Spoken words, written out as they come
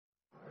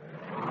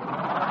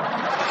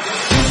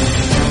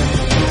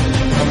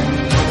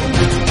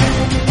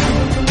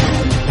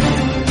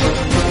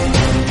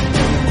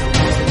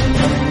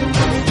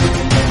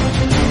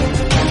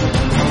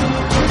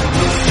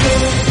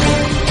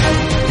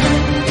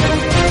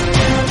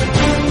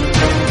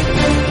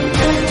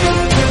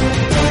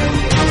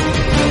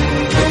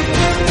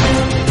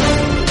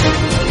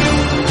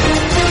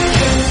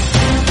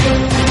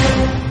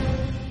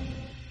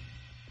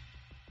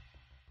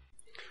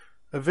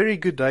very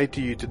good day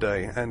to you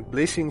today, and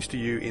blessings to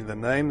you in the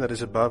name that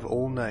is above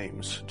all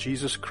names,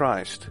 Jesus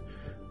Christ,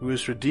 who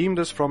has redeemed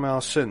us from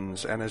our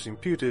sins and has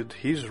imputed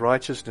His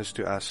righteousness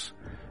to us,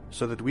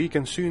 so that we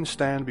can soon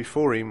stand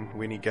before Him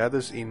when He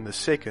gathers in the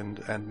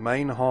second and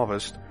main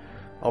harvest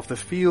of the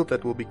field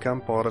that will become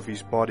part of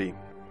His body.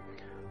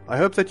 I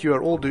hope that you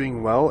are all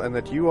doing well and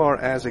that you are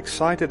as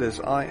excited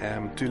as I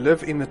am to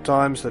live in the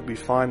times that we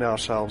find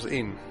ourselves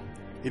in.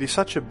 It is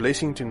such a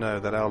blessing to know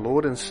that our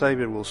Lord and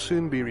Savior will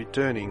soon be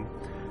returning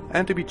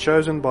and to be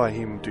chosen by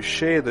Him to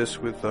share this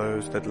with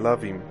those that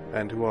love Him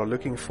and who are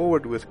looking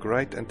forward with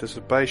great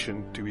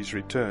anticipation to His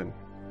return.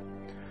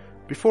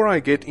 Before I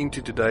get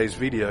into today's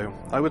video,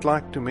 I would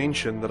like to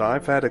mention that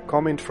I've had a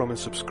comment from a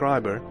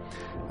subscriber,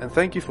 and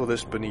thank you for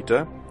this,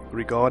 Benita,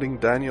 regarding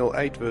Daniel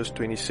 8 verse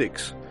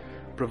 26,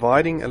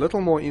 providing a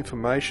little more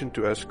information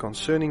to us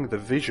concerning the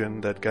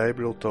vision that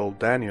Gabriel told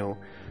Daniel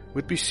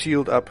would be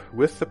sealed up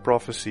with the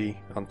prophecy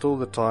until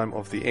the time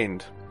of the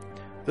end.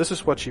 This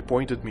is what she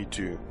pointed me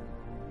to.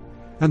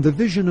 And the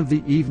vision of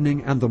the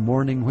evening and the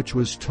morning which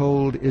was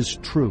told is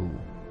true.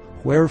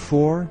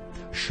 Wherefore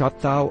shut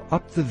thou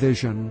up the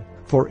vision,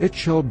 for it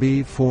shall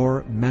be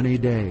for many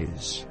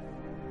days.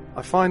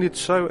 I find it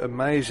so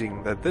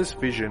amazing that this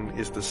vision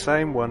is the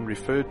same one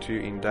referred to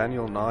in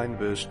Daniel 9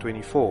 verse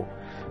 24,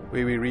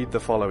 where we read the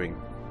following.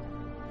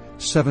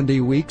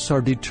 70 weeks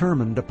are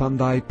determined upon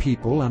thy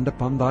people and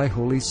upon thy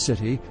holy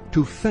city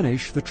to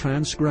finish the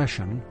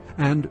transgression,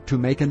 and to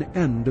make an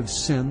end of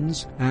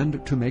sins,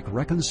 and to make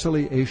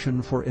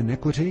reconciliation for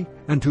iniquity,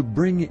 and to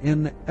bring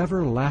in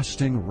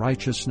everlasting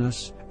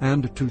righteousness,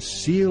 and to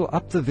seal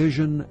up the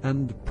vision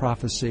and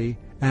prophecy,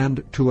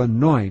 and to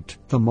anoint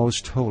the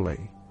most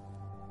holy.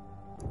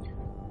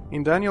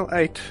 In Daniel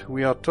 8,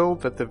 we are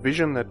told that the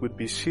vision that would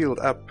be sealed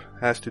up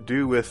has to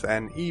do with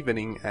an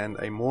evening and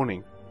a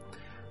morning.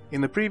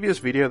 In the previous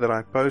video that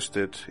I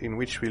posted, in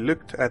which we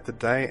looked at the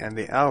day and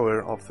the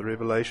hour of the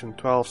Revelation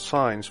 12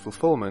 signs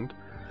fulfillment,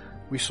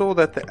 we saw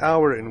that the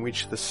hour in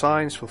which the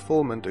signs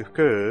fulfillment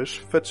occurs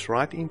fits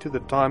right into the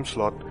time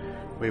slot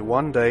where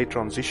one day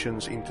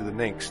transitions into the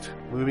next,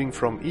 moving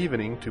from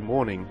evening to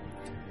morning.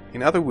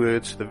 In other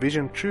words, the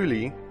vision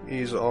truly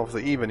is of the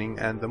evening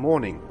and the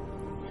morning.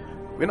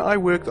 When I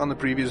worked on the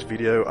previous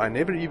video, I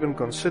never even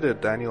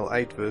considered Daniel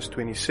 8 verse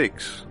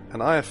 26,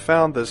 and I have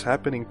found this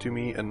happening to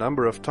me a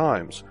number of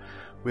times,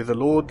 where the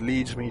Lord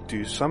leads me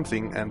to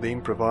something and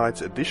then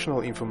provides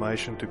additional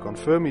information to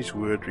confirm His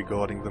word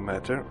regarding the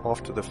matter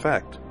after the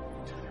fact.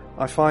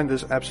 I find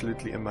this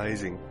absolutely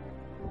amazing.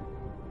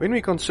 When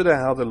we consider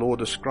how the Lord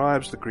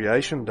describes the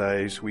creation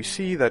days, we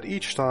see that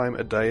each time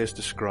a day is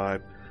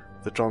described,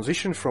 the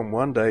transition from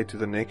one day to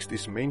the next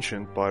is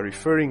mentioned by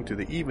referring to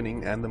the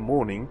evening and the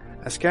morning,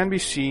 as can be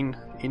seen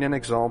in an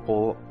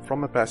example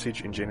from a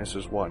passage in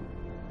Genesis 1.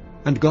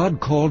 And God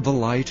called the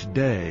light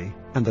day,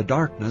 and the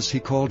darkness He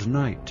called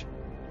night.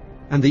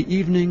 And the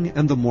evening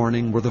and the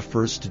morning were the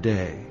first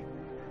day.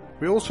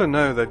 We also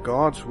know that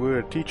God's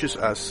word teaches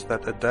us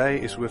that a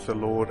day is with the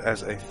Lord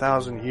as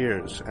 1,000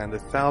 years, and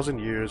 1,000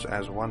 years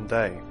as one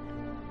day.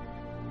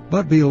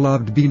 But,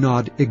 beloved, be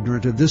not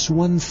ignorant of this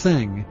one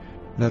thing,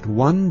 that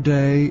one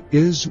day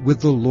is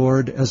with the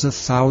Lord as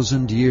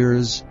 1,000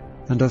 years,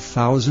 and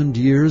 1,000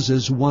 years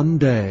is one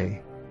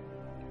day.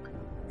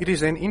 It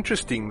is then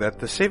interesting that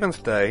the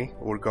seventh day,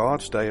 or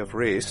God's day of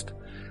rest,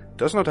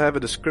 does not have a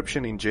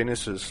description in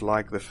Genesis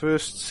like the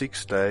first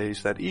 6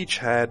 days that each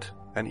had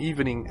an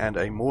evening and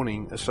a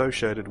morning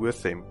associated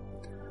with them.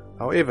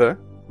 However,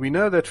 we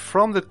know that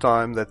from the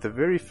time that the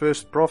very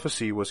first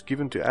prophecy was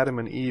given to Adam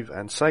and Eve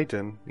and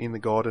Satan in the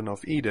Garden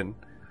of Eden,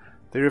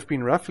 there have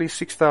been roughly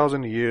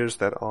 6,000 years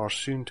that are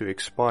soon to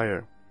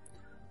expire.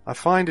 I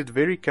find it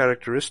very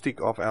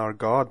characteristic of our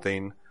God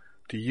then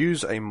to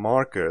use a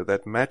marker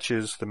that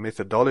matches the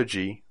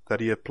methodology that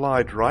He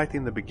applied right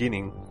in the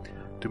beginning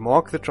to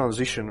mark the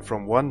transition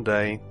from one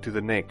day to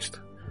the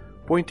next,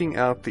 pointing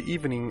out the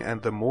evening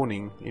and the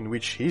morning in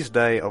which His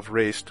day of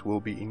rest will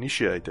be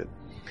initiated.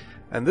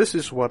 And this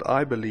is what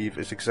I believe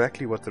is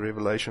exactly what the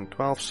Revelation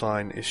 12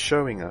 sign is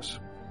showing us.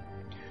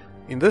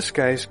 In this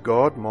case,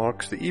 God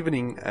marks the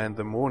evening and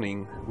the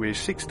morning where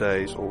 6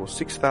 days or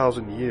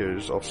 6,000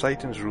 years of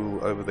Satan's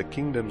rule over the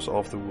kingdoms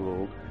of the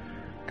world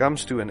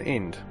comes to an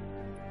end,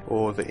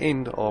 or the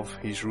end of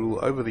his rule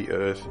over the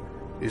earth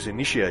is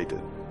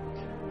initiated,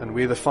 and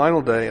where the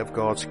final day of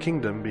God's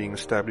kingdom being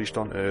established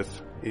on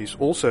earth is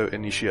also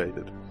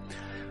initiated.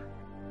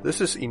 This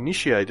is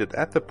initiated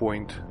at the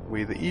point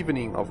where the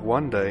evening of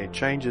one day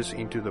changes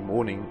into the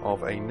morning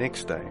of a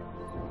next day.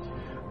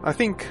 I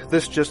think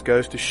this just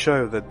goes to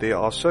show that there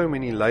are so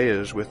many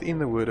layers within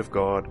the Word of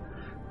God,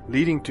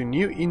 leading to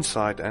new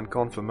insight and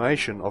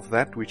confirmation of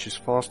that which is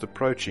fast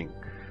approaching,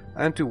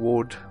 and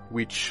toward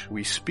which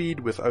we speed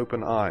with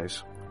open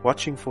eyes,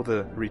 watching for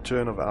the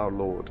return of our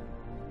Lord.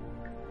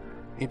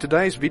 In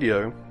today's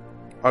video,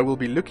 I will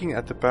be looking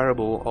at the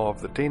parable of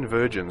the 10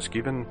 virgins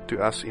given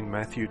to us in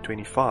Matthew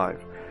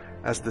 25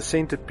 as the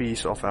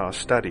centerpiece of our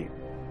study.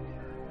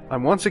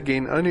 I'm once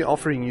again only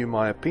offering you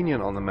my opinion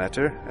on the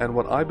matter and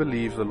what I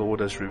believe the Lord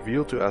has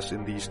revealed to us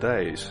in these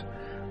days.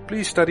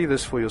 Please study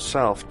this for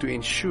yourself to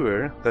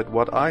ensure that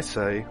what I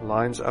say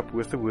lines up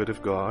with the Word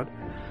of God,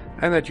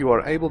 and that you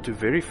are able to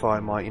verify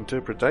my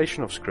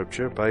interpretation of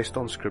Scripture based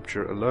on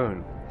Scripture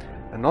alone,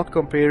 and not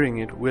comparing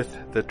it with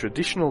the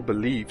traditional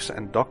beliefs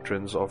and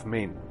doctrines of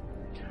men.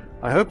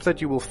 I hope that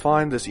you will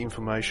find this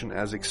information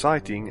as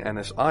exciting and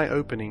as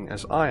eye-opening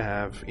as I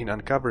have in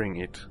uncovering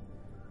it.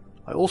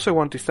 I also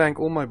want to thank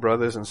all my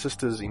brothers and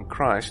sisters in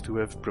Christ who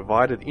have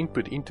provided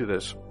input into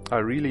this. I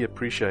really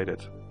appreciate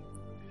it.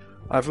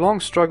 I've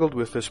long struggled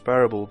with this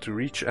parable to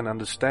reach an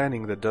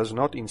understanding that does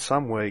not in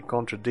some way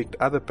contradict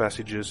other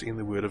passages in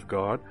the Word of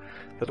God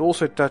that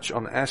also touch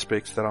on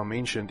aspects that are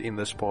mentioned in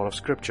this part of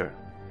Scripture.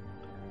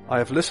 I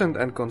have listened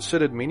and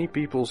considered many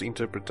people's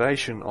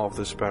interpretation of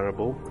this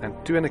parable, and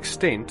to an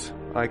extent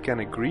I can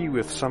agree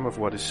with some of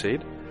what is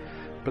said,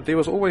 but there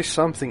was always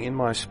something in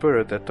my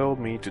spirit that told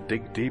me to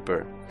dig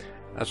deeper,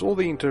 as all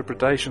the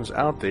interpretations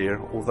out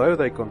there, although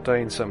they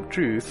contain some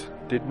truth,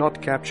 did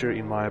not capture,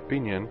 in my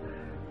opinion,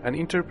 an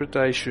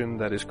interpretation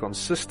that is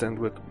consistent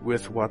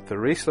with what the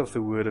rest of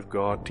the Word of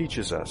God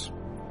teaches us.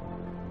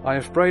 I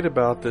have prayed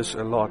about this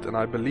a lot, and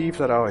I believe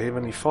that our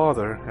Heavenly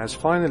Father has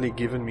finally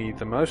given me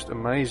the most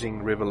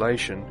amazing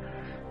revelation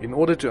in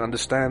order to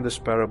understand this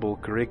parable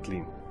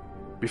correctly.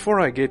 Before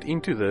I get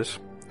into this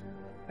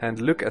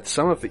and look at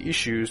some of the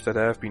issues that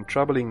have been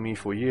troubling me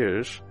for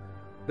years,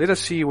 let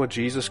us see what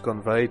Jesus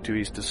conveyed to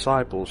his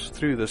disciples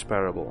through this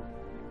parable.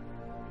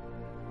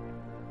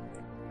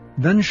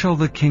 Then shall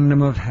the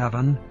kingdom of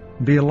heaven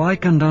be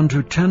likened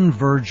unto 10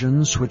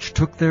 virgins which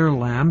took their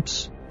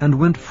lamps, and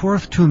went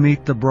forth to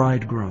meet the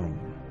bridegroom.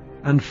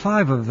 And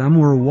 5 of them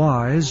were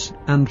wise,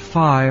 and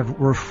 5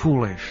 were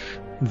foolish.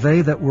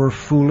 They that were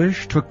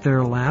foolish took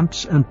their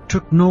lamps, and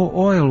took no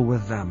oil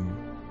with them.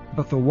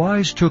 But the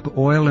wise took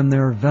oil in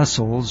their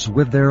vessels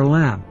with their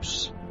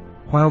lamps.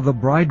 While the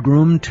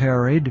bridegroom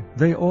tarried,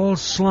 they all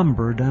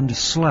slumbered and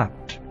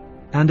slept.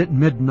 And at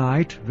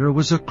midnight there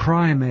was a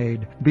cry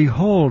made,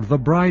 Behold, the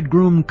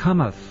bridegroom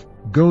cometh,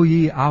 go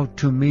ye out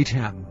to meet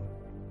him.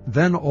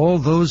 Then all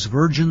those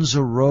virgins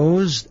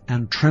arose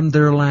and trimmed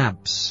their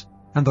lamps.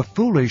 And the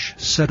foolish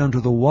said unto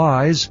the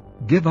wise,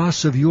 Give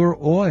us of your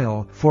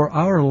oil, for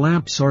our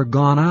lamps are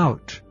gone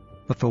out.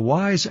 But the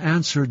wise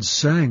answered,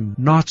 saying,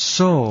 Not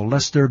so,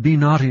 lest there be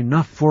not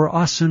enough for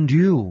us and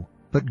you.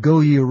 But go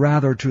ye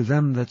rather to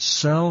them that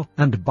sell,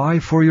 and buy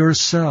for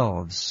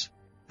yourselves.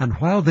 And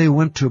while they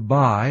went to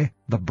buy,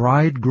 the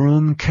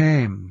bridegroom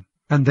came.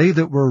 And they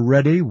that were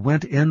ready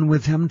went in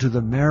with him to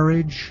the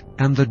marriage,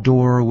 and the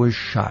door was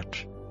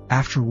shut.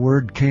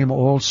 Afterward came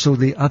also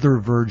the other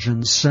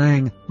virgins,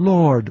 saying,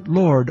 Lord,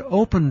 Lord,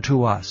 open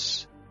to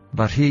us.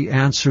 But he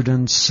answered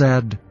and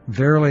said,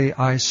 Verily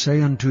I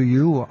say unto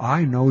you,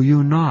 I know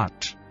you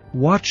not.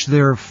 Watch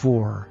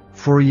therefore,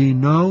 for ye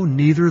know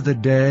neither the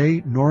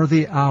day nor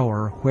the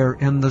hour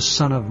wherein the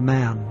Son of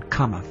Man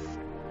cometh.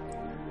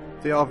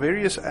 There are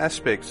various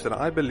aspects that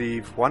I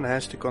believe one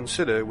has to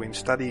consider when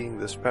studying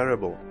this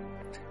parable.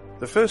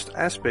 The first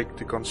aspect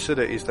to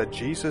consider is that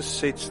Jesus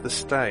sets the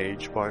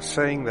stage by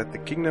saying that the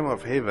kingdom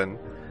of heaven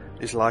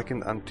is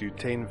likened unto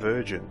 10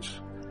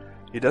 virgins.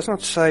 He does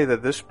not say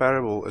that this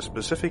parable is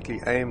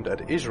specifically aimed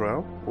at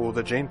Israel or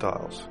the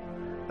Gentiles,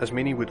 as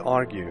many would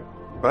argue,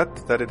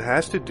 but that it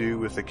has to do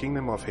with the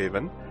kingdom of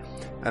heaven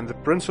and the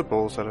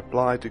principles that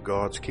apply to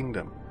God's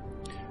kingdom.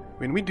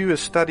 When we do a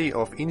study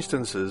of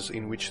instances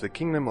in which the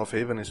kingdom of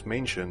heaven is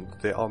mentioned,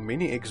 there are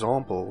many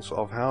examples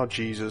of how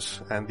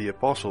Jesus and the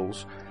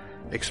apostles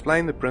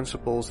explain the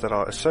principles that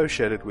are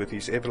associated with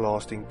his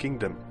everlasting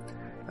kingdom,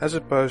 as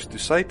opposed to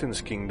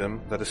Satan's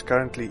kingdom that is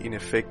currently in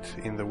effect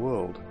in the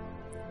world.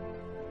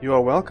 You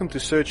are welcome to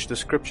search the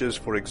scriptures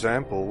for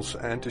examples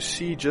and to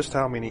see just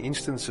how many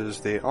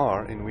instances there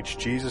are in which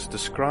Jesus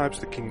describes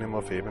the kingdom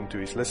of heaven to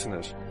his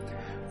listeners,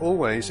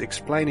 always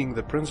explaining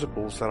the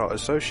principles that are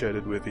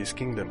associated with his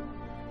kingdom.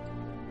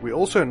 We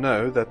also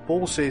know that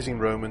Paul says in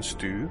Romans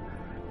 2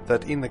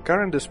 that in the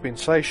current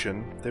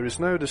dispensation there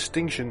is no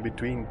distinction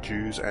between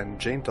Jews and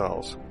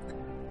Gentiles,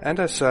 and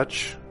as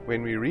such,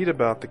 when we read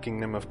about the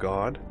kingdom of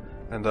God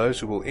and those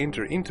who will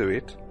enter into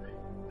it,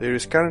 there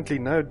is currently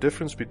no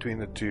difference between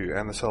the two,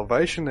 and the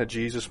salvation that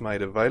Jesus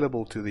made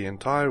available to the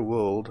entire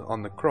world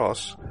on the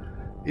cross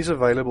is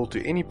available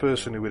to any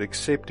person who would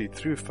accept it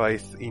through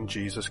faith in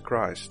Jesus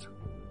Christ.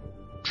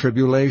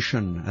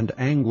 Tribulation and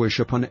anguish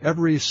upon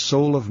every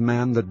soul of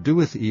man that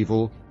doeth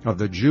evil, of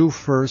the Jew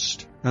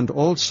first, and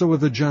also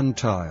of the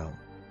Gentile.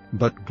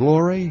 But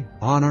glory,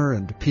 honor,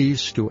 and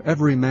peace to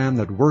every man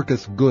that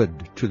worketh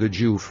good, to the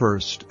Jew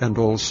first, and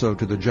also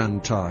to the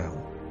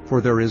Gentile. For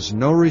there is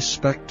no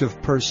respect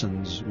of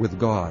persons with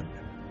God.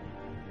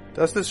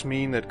 Does this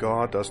mean that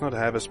God does not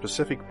have a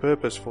specific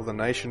purpose for the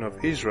nation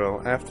of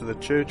Israel after the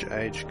church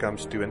age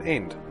comes to an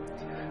end?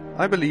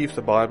 I believe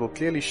the Bible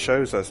clearly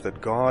shows us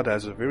that God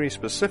has a very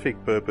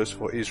specific purpose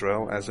for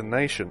Israel as a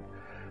nation,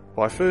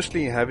 by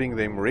firstly having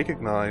them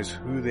recognize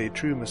who their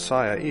true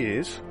Messiah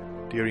is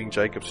during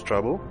Jacob's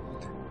trouble,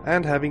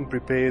 and having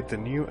prepared the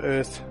new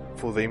earth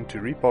for them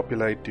to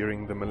repopulate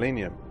during the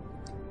millennium.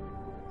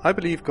 I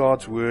believe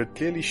God's word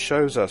clearly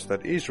shows us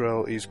that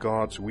Israel is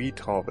God's wheat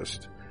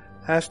harvest,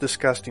 as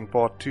discussed in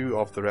part 2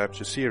 of the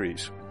Rapture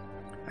series,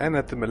 and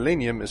that the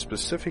millennium is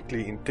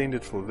specifically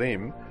intended for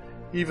them,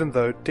 even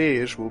though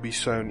tares will be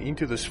sown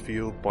into this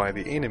field by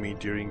the enemy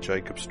during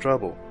Jacob's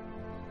trouble.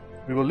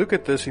 We will look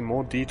at this in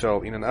more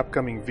detail in an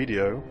upcoming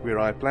video where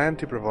I plan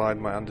to provide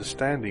my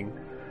understanding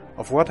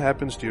of what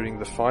happens during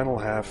the final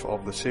half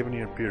of the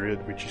 7-year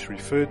period, which is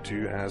referred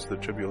to as the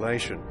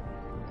tribulation.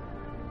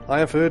 I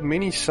have heard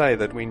many say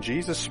that when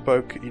Jesus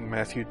spoke in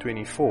Matthew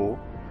 24,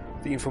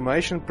 the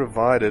information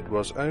provided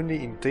was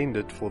only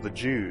intended for the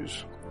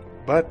Jews.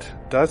 But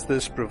does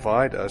this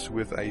provide us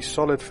with a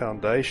solid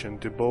foundation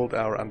to build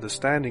our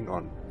understanding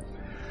on?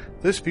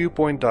 This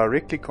viewpoint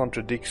directly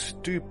contradicts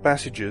 2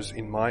 passages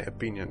in my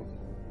opinion.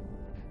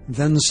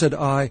 Then said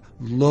I,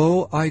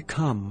 Lo, I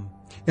come.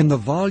 In the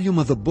volume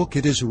of the book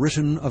it is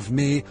written of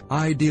me,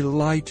 I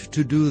delight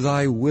to do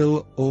thy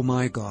will, O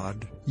my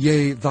God.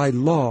 Yea, thy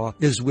law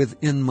is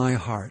within my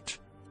heart.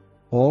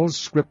 All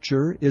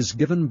Scripture is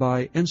given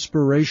by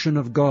inspiration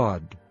of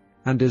God,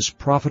 and is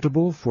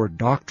profitable for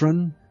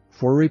doctrine,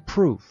 for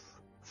reproof,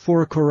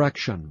 for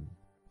correction,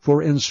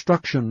 for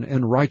instruction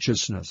in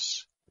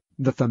righteousness,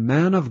 that the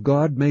man of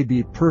God may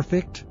be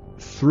perfect,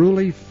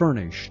 thoroughly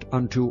furnished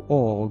unto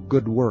all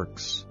good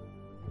works.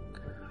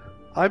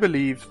 I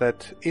believe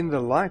that in the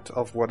light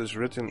of what is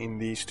written in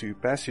these 2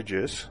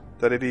 passages,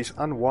 that it is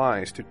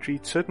unwise to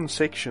treat certain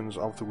sections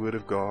of the Word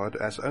of God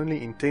as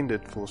only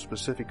intended for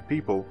specific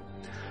people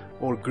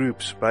or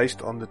groups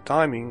based on the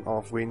timing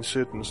of when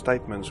certain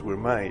statements were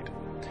made.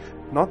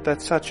 Not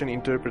that such an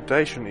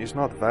interpretation is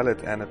not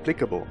valid and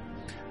applicable,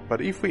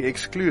 but if we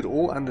exclude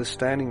all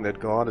understanding that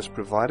God has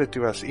provided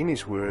to us in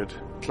His Word,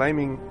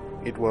 claiming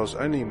it was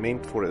only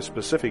meant for a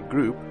specific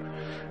group,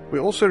 we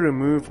also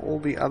remove all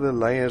the other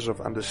layers of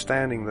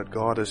understanding that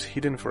God has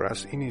hidden for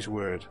us in His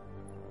Word.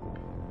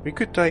 We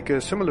could take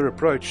a similar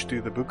approach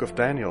to the book of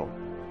Daniel.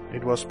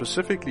 It was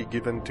specifically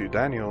given to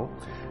Daniel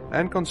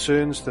and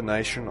concerns the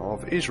nation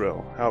of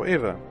Israel.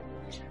 However,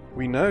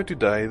 we know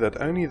today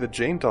that only the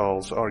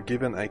Gentiles are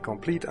given a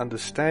complete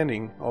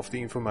understanding of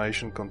the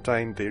information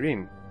contained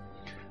therein,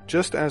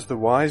 just as the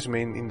wise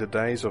men in the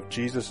days of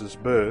Jesus'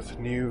 birth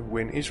knew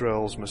when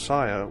Israel's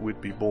Messiah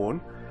would be born,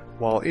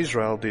 while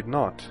Israel did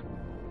not.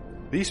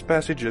 These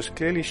passages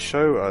clearly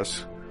show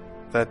us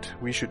that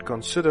we should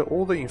consider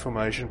all the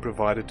information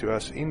provided to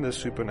us in this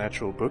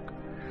supernatural book,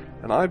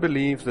 and I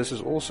believe this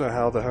is also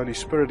how the Holy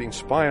Spirit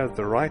inspired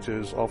the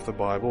writers of the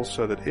Bible,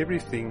 so that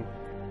everything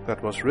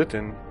that was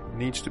written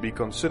needs to be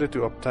considered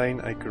to obtain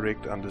a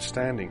correct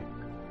understanding.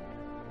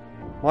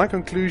 My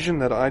conclusion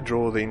that I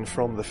draw then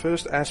from the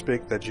first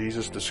aspect that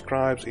Jesus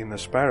describes in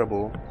this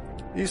parable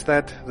is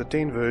that the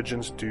 10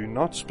 virgins do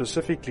not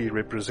specifically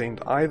represent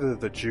either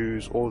the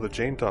Jews or the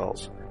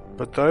Gentiles,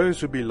 but those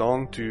who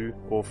belong to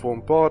or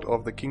form part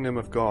of the kingdom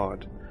of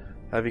God,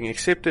 having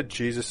accepted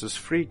Jesus'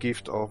 free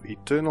gift of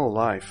eternal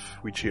life,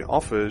 which He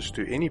offers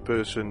to any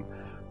person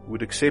who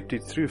would accept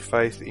it through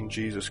faith in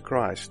Jesus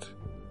Christ.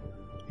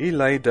 He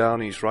laid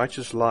down His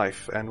righteous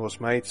life and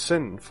was made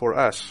sin for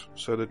us,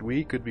 so that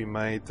we could be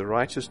made the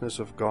righteousness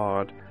of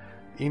God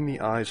in the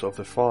eyes of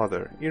the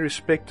Father,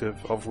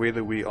 irrespective of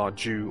whether we are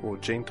Jew or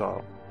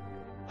Gentile.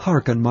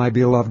 Hearken, my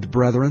beloved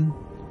brethren.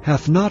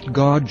 Hath not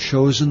God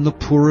chosen the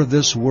poor of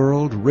this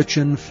world, rich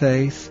in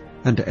faith,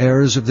 and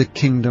heirs of the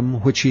kingdom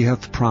which He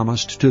hath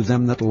promised to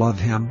them that love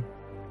Him?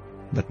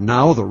 But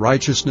now the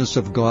righteousness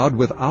of God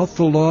without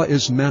the law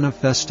is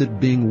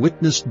manifested, being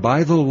witnessed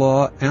by the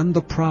law and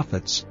the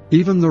prophets,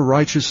 even the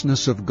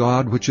righteousness of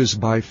God which is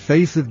by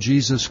faith of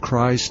Jesus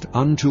Christ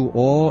unto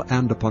all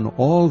and upon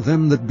all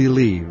them that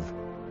believe.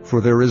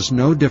 For there is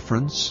no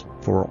difference,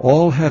 for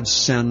all have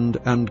sinned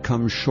and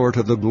come short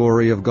of the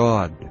glory of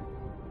God.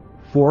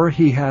 For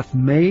He hath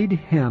made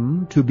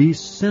Him to be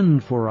sin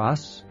for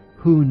us,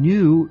 who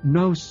knew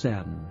no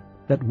sin,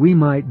 that we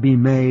might be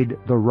made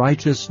the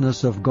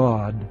righteousness of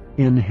God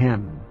in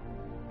Him.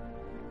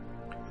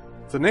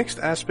 The next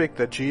aspect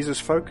that Jesus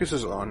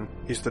focuses on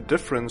is the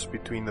difference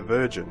between the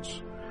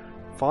virgins.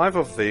 5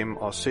 of them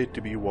are said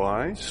to be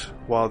wise,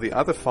 while the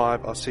other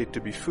 5 are said to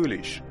be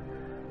foolish,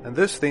 and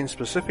this then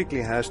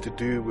specifically has to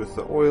do with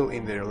the oil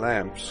in their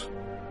lamps.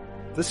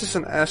 This is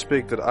an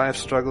aspect that I have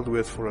struggled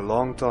with for a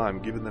long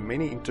time, given the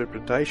many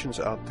interpretations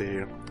out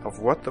there of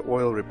what the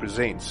oil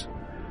represents.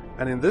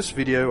 And in this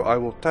video I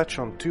will touch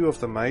on 2 of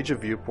the major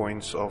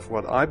viewpoints of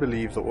what I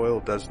believe the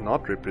oil does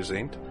not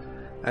represent,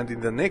 and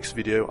in the next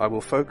video I will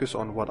focus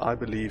on what I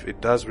believe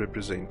it does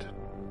represent.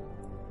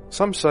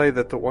 Some say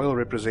that the oil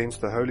represents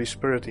the Holy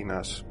Spirit in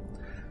us.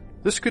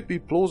 This could be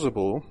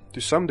plausible to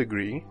some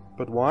degree,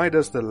 but why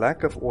does the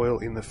lack of oil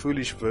in the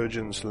foolish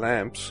virgins'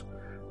 lamps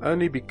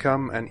only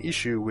become an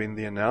issue when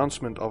the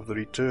announcement of the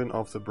return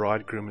of the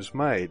bridegroom is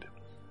made?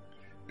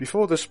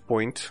 Before this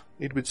point,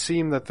 it would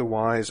seem that the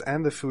wise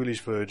and the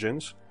foolish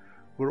virgins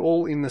were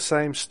all in the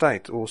same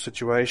state or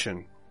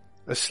situation,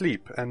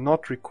 asleep and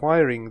not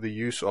requiring the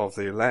use of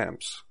their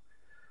lamps.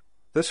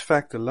 This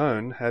fact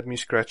alone had me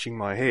scratching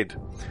my head,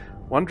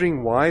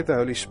 wondering why the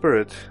Holy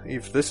Spirit,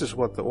 if this is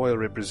what the oil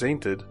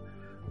represented,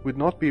 would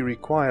not be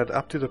required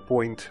up to the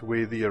point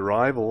where the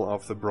arrival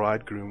of the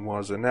bridegroom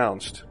was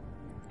announced.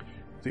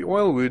 The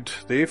oil would,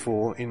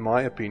 therefore, in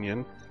my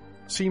opinion,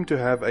 seem to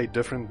have a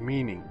different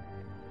meaning.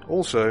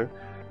 Also,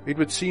 it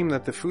would seem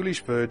that the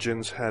foolish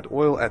virgins had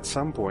oil at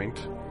some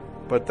point,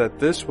 but that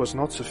this was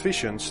not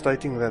sufficient,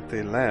 stating that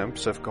their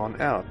lamps have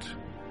gone out.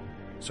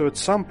 So at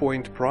some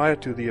point prior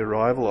to the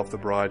arrival of the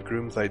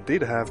bridegroom, they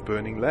did have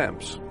burning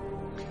lamps.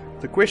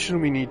 The question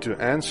we need to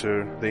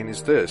answer then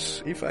is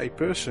this: if a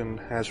person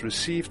has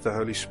received the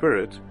Holy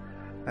Spirit,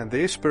 and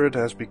their spirit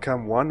has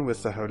become one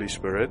with the Holy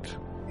Spirit,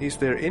 is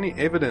there any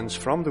evidence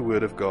from the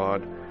Word of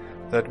God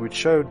that would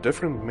show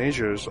different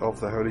measures of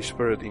the Holy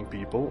Spirit in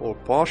people, or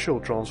partial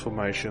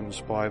transformations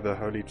by the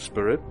Holy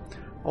Spirit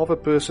of a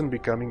person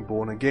becoming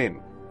born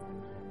again?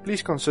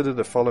 Please consider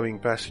the following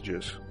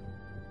passages.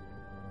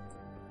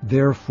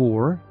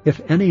 Therefore,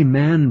 if any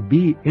man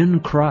be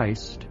in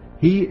Christ,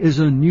 he is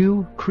a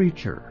new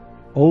creature.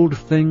 Old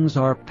things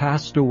are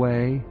passed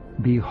away.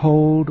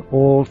 Behold,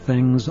 all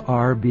things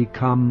are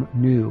become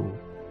new.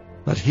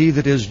 But he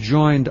that is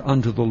joined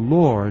unto the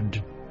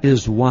Lord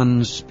is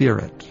one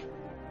spirit.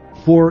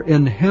 For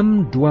in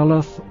him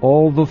dwelleth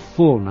all the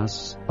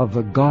fullness of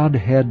the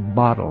Godhead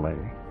bodily.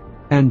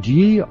 And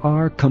ye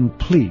are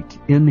complete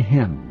in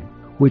him,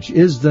 which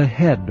is the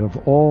head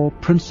of all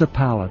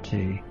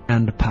principality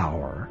and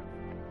power.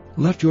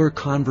 Let your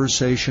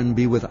conversation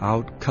be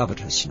without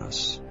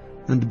covetousness,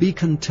 and be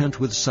content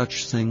with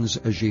such things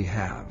as ye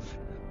have.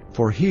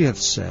 For he hath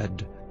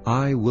said,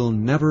 I will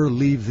never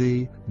leave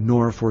thee,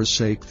 nor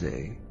forsake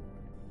thee.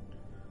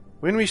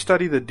 When we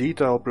study the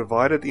detail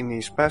provided in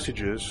these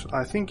passages,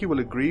 I think you will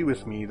agree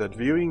with me that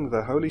viewing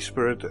the Holy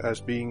Spirit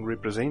as being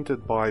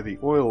represented by the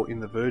oil in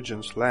the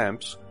virgins'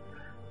 lamps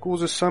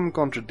causes some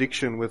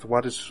contradiction with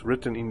what is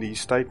written in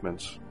these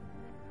statements.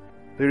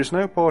 There is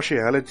no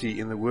partiality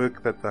in the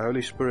work that the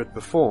Holy Spirit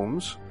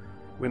performs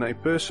when a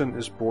person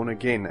is born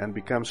again and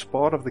becomes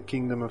part of the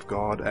kingdom of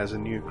God as a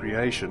new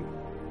creation.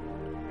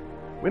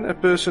 When a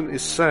person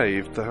is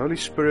saved, the Holy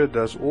Spirit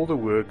does all the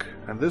work,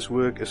 and this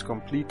work is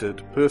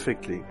completed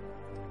perfectly.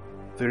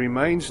 There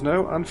remains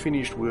no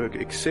unfinished work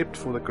except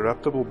for the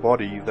corruptible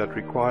body that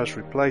requires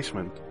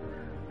replacement,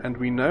 and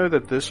we know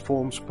that this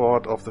forms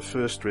part of the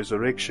first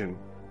resurrection,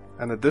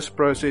 and that this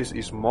process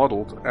is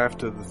modeled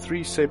after the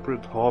 3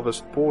 separate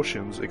harvest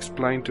portions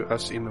explained to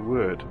us in the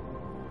Word.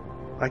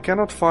 I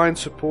cannot find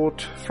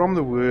support from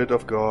the Word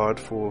of God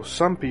for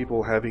some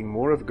people having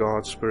more of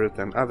God's Spirit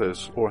than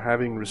others, or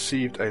having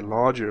received a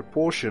larger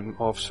portion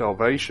of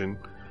salvation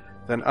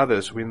than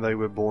others when they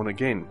were born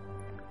again.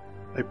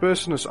 A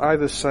person is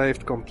either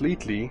saved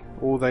completely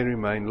or they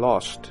remain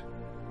lost.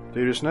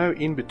 There is no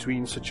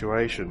in-between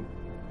situation.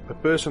 A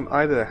person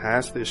either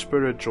has their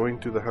spirit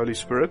joined to the Holy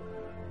Spirit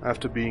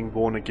after being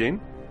born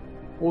again,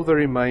 or they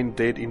remain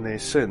dead in their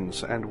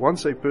sins, and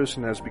once a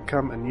person has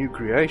become a new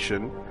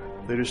creation,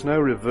 there is no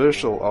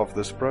reversal of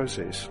this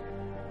process.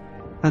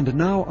 And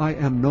now I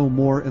am no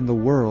more in the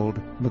world,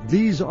 but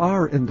these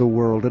are in the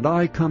world, and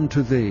I come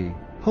to thee.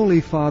 Holy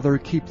Father,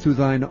 keep through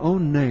thine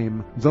own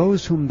name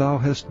those whom thou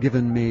hast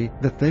given me,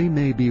 that they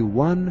may be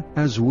one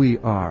as we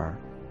are.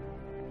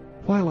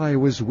 While I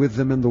was with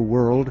them in the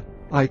world,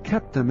 I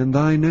kept them in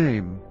thy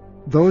name.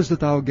 Those that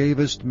thou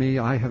gavest me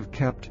I have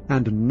kept,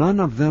 and none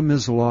of them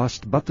is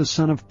lost but the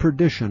son of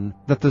perdition,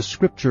 that the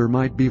Scripture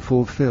might be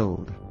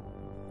fulfilled.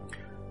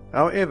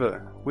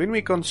 However, when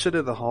we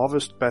consider the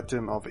harvest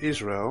pattern of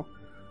Israel,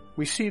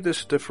 we see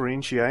this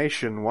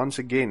differentiation once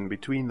again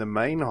between the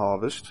main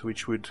harvest,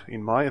 which would,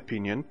 in my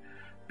opinion,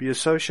 be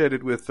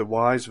associated with the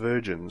wise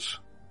virgins,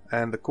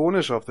 and the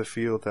corners of the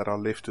field that are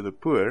left to the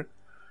poor,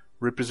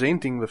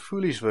 representing the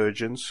foolish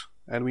virgins,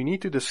 and we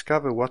need to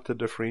discover what the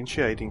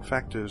differentiating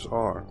factors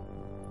are.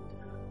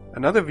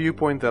 Another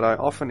viewpoint that I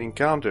often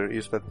encounter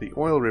is that the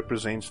oil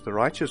represents the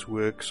righteous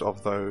works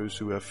of those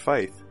who have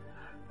faith,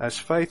 as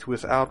faith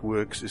without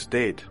works is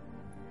dead.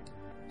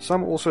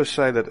 Some also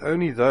say that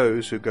only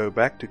those who go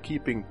back to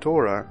keeping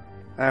Torah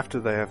after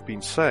they have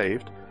been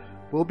saved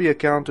will be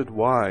accounted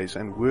wise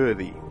and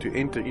worthy to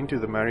enter into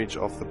the marriage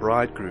of the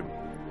bridegroom.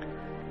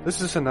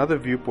 This is another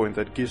viewpoint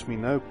that gives me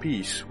no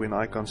peace when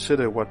I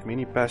consider what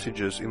many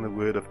passages in the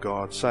Word of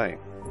God say.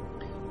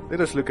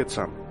 Let us look at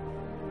some.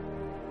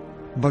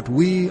 But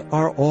we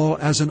are all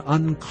as an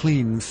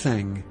unclean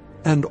thing,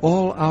 and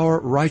all our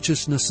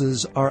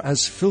righteousnesses are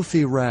as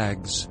filthy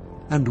rags,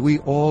 and we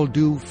all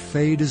do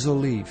fade as a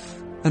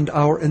leaf, and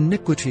our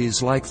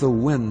iniquities like the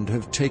wind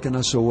have taken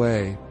us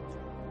away.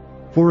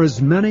 For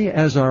as many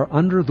as are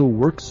under the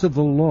works of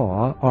the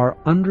law are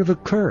under the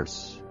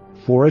curse.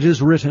 For it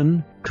is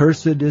written,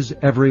 Cursed is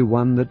every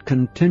one that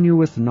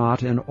continueth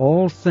not in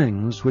all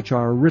things which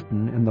are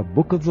written in the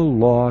book of the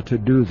law to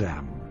do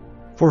them.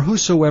 For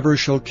whosoever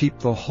shall keep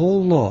the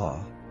whole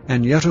law,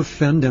 and yet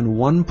offend in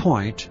one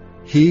point,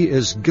 he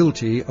is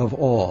guilty of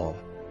all.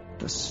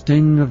 The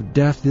sting of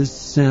death is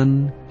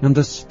sin, and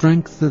the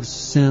strength of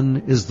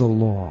sin is the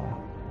law.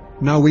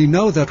 Now we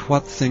know that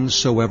what things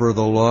soever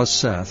the law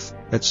saith,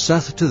 it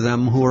saith to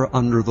them who are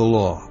under the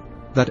law,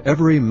 that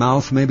every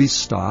mouth may be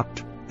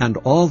stopped, and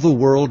all the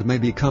world may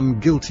become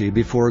guilty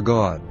before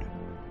God.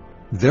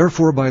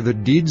 Therefore by the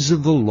deeds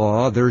of the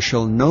law there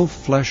shall no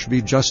flesh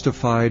be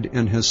justified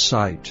in his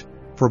sight,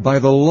 for by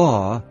the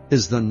law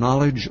is the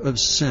knowledge of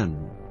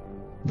sin.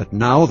 But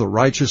now the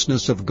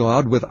righteousness of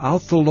God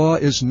without the law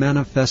is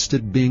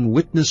manifested, being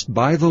witnessed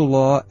by the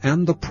law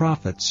and the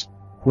prophets.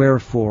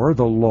 Wherefore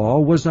the law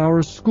was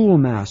our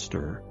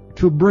schoolmaster,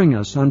 to bring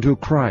us unto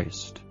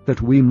Christ,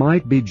 that we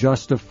might be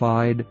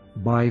justified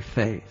by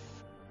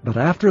faith. But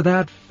after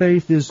that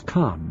faith is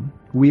come,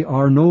 we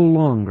are no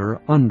longer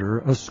under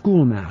a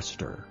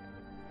schoolmaster.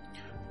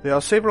 There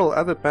are several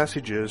other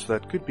passages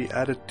that could be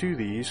added to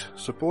these,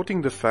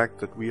 supporting the fact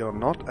that we are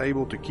not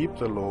able to keep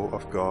the law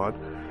of God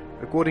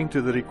according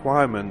to the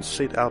requirements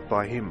set out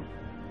by Him.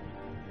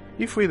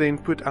 If we then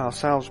put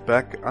ourselves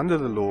back under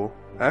the law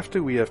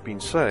after we have been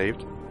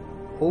saved,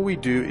 all we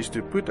do is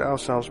to put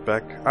ourselves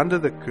back under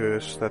the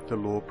curse that the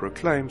law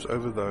proclaims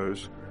over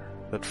those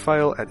that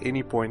fail at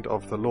any point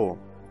of the law.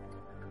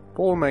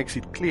 Paul makes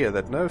it clear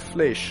that no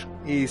flesh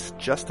is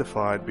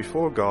justified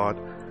before God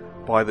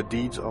by the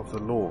deeds of the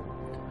law.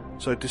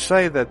 So to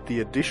say that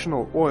the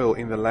additional oil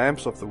in the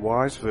lamps of the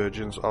wise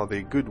virgins are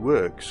their good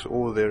works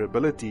or their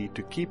ability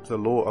to keep the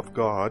law of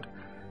God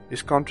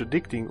is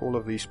contradicting all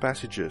of these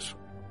passages.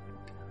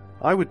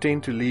 I would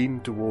tend to lean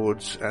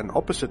towards an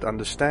opposite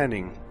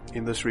understanding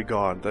in this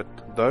regard,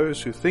 that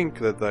those who think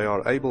that they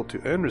are able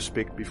to earn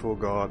respect before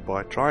God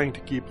by trying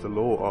to keep the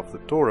law of the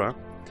Torah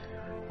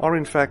are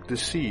in fact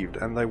deceived,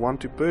 and they want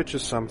to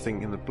purchase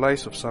something in the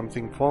place of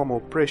something far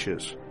more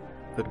precious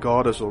that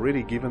God has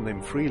already given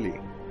them freely.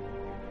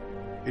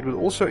 It would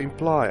also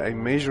imply a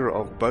measure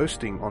of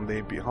boasting on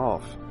their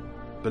behalf,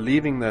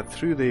 believing that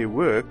through their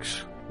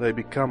works they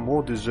become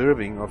more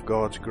deserving of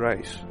God's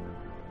grace,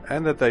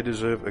 and that they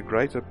deserve a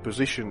greater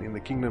position in the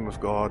kingdom of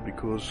God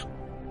because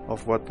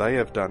of what they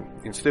have done,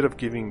 instead of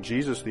giving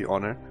Jesus the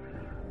honor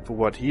for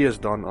what He has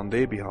done on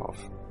their behalf.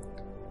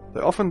 They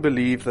often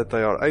believe that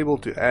they are able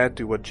to add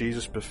to what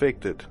Jesus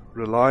perfected,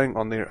 relying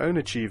on their own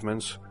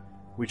achievements,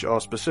 which are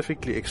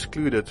specifically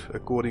excluded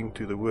according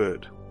to the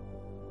Word.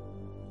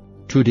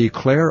 To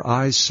declare,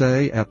 I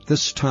say, at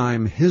this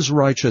time His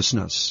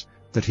righteousness,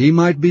 that He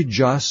might be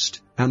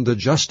just, and the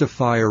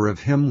justifier of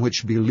him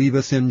which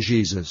believeth in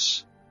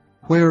Jesus.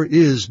 Where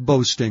is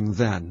boasting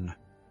then?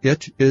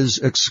 It is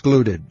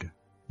excluded.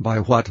 By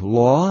what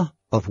law?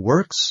 Of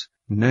works?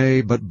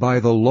 Nay, but by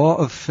the law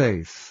of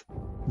faith.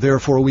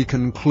 Therefore we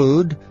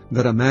conclude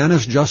that a man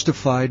is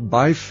justified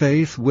by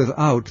faith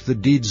without the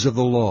deeds of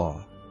the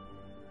law.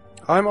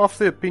 I am of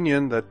the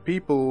opinion that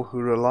people who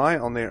rely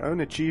on their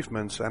own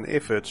achievements and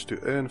efforts to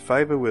earn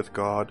favor with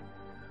God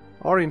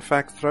are in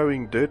fact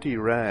throwing dirty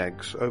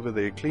rags over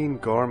their clean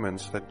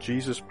garments that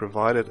Jesus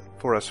provided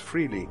for us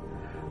freely,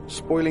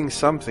 spoiling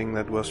something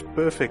that was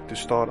perfect to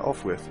start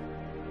off with.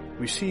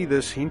 We see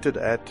this hinted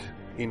at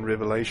in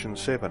Revelation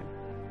 7.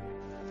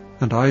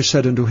 And I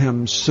said unto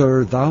him,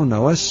 Sir, thou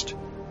knowest.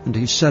 And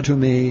he said to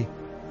me,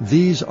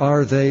 These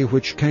are they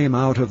which came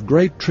out of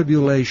great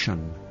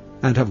tribulation,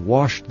 and have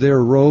washed their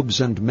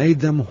robes and made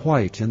them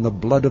white in the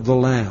blood of the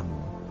Lamb.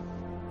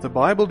 The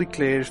Bible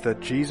declares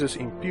that Jesus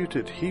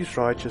imputed His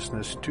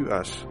righteousness to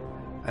us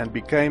and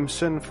became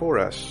sin for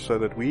us so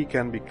that we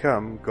can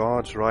become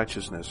God's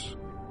righteousness.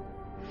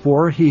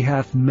 For He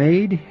hath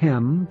made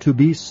Him to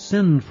be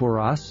sin for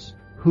us,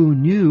 who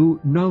knew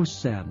no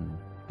sin,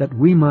 that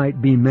we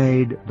might be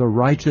made the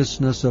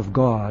righteousness of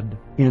God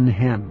in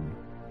Him.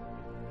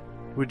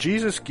 Would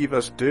Jesus give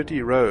us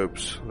dirty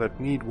robes that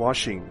need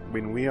washing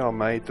when we are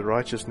made the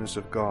righteousness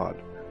of God?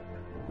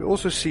 We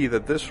also see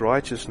that this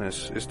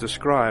righteousness is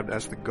described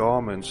as the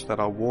garments that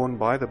are worn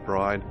by the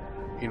bride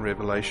in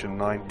Revelation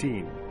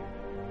 19.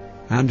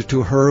 And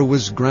to her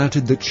was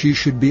granted that she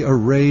should be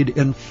arrayed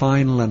in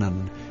fine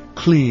linen,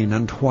 clean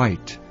and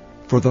white,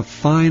 for the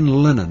fine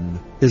linen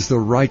is the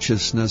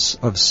righteousness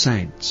of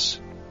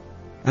saints.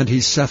 And he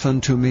saith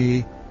unto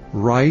me,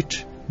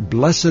 Write,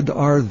 Blessed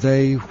are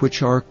they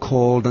which are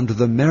called unto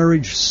the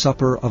marriage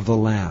supper of the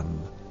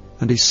Lamb.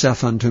 And he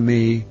saith unto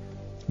me,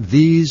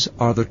 These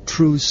are the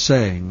true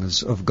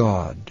sayings of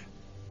God.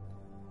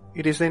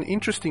 It is then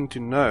interesting to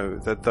know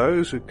that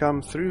those who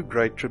come through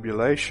great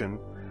tribulation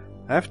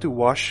have to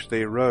wash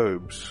their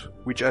robes,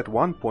 which at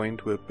one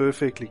point were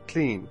perfectly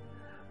clean,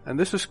 and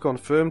this is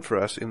confirmed for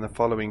us in the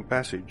following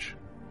passage.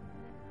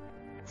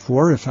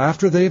 For if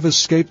after they have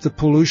escaped the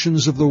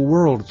pollutions of the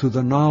world through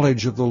the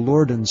knowledge of the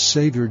Lord and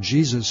Savior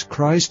Jesus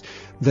Christ,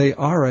 they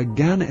are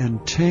again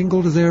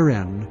entangled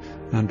therein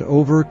and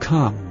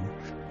overcome,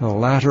 the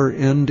latter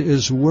end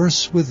is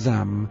worse with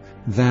them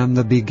than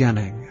the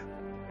beginning.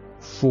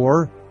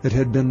 For it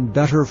had been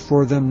better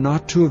for them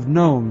not to have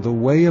known the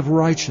way of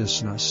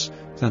righteousness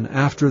than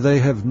after they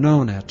have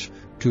known it,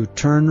 to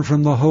turn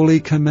from the holy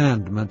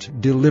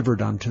commandment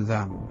delivered unto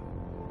them.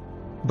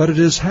 But it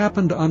has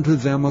happened unto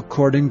them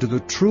according to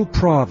the true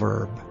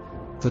proverb,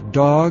 The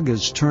dog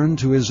is turned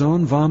to his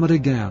own vomit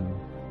again,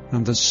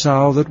 and the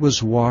sow that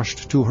was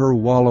washed to her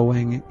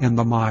wallowing in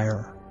the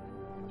mire.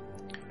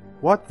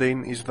 What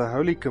then is the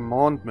holy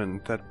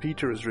commandment that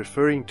Peter is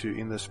referring to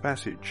in this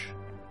passage?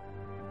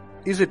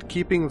 Is it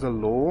keeping the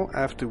law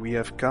after we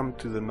have come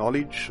to the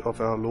knowledge of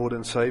our Lord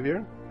and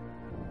Savior?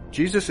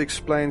 Jesus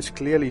explains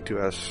clearly to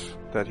us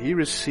that he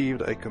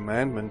received a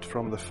commandment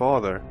from the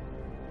Father,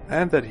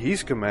 and that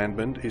his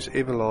commandment is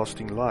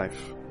everlasting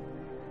life.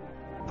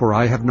 For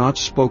I have not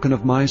spoken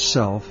of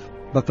myself,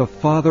 but the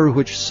Father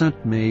which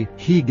sent me,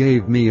 he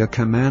gave me a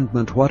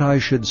commandment what I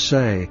should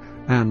say,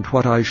 and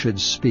what I should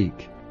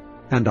speak.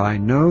 And I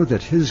know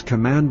that his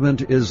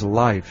commandment is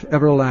life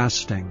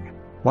everlasting.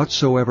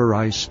 Whatsoever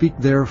I speak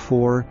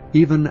therefore,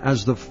 even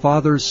as the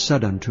Father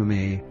said unto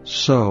me,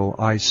 so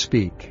I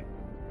speak.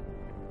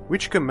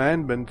 Which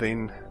commandment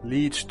then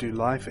leads to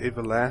life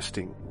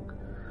everlasting?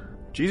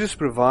 Jesus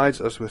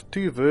provides us with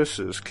 2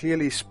 verses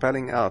clearly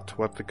spelling out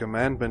what the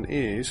commandment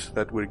is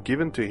that were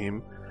given to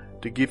him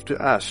to give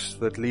to us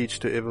that leads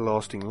to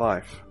everlasting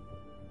life.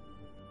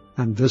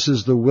 And this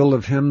is the will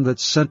of him that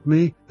sent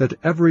me, that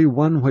every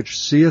one which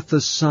seeth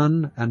the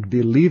Son, and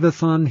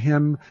believeth on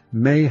him,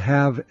 may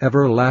have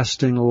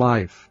everlasting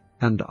life,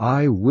 and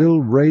I will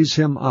raise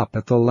him up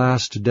at the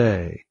last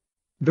day.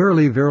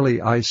 Verily,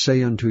 verily, I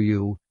say unto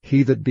you,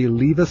 he that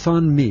believeth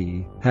on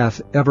me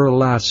hath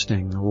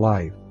everlasting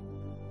life.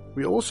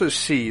 We also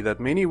see that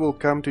many will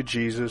come to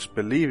Jesus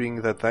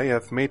believing that they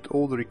have met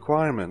all the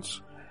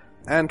requirements,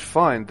 and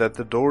find that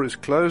the door is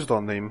closed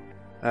on them,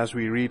 as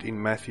we read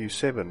in Matthew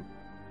 7.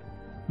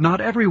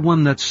 Not every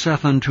one that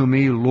saith unto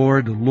me,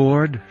 Lord,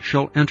 Lord,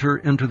 shall enter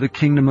into the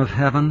kingdom of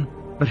heaven,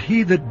 but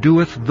he that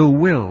doeth the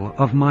will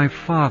of my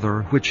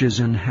Father which is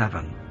in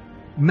heaven.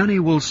 Many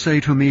will say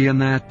to me in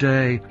that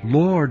day,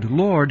 Lord,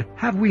 Lord,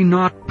 have we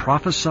not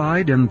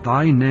prophesied in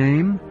thy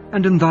name,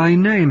 and in thy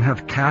name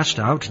have cast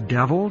out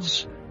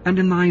devils, and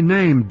in thy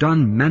name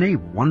done many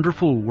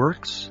wonderful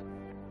works?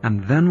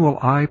 And then will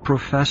I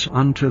profess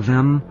unto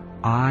them,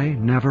 I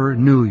never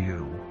knew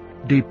you.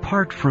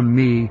 Depart from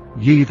me,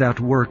 ye that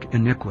work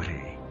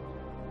iniquity.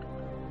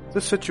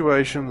 This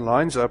situation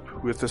lines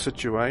up with the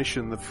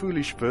situation the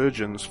foolish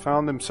virgins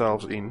found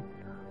themselves in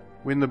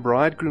when the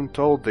bridegroom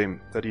told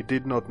them that he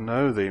did not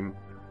know them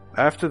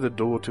after the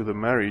door to the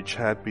marriage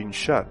had been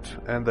shut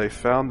and they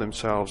found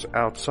themselves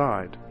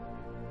outside.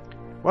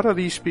 What are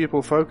these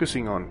people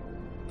focusing on?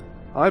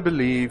 I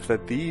believe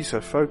that these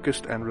have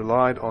focused and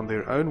relied on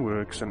their own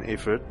works and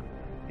effort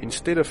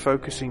instead of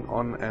focusing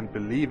on and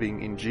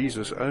believing in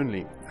Jesus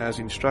only, as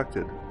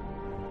instructed,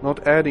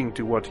 not adding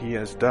to what he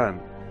has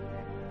done.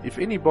 If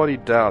anybody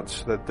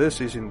doubts that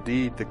this is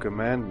indeed the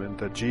commandment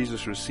that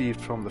Jesus received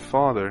from the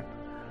Father,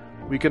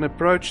 we can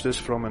approach this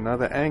from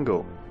another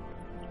angle.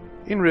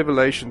 In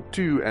Revelation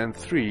 2 and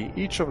 3,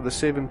 each of the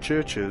 7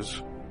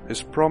 churches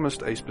is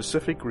promised a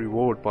specific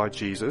reward by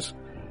Jesus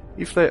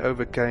if they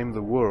overcame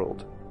the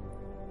world.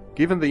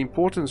 Given the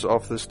importance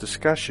of this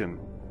discussion,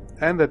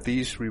 and that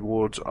these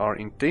rewards are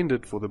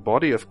intended for the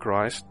body of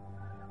Christ,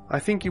 I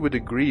think you would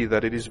agree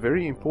that it is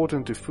very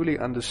important to fully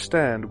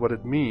understand what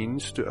it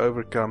means to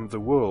overcome the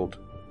world.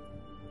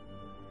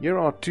 Here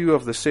are 2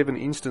 of the 7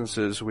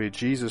 instances where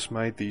Jesus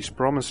made these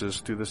promises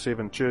to the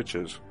 7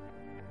 churches.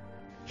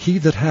 He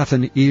that hath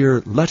an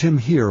ear, let him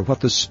hear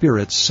what the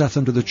Spirit saith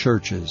unto the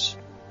churches.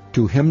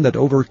 To him that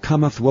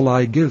overcometh will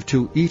I give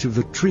to eat of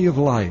the tree of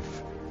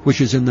life,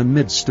 which is in the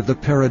midst of the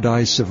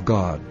paradise of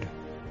God.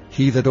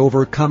 He that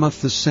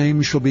overcometh, the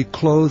same shall be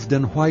clothed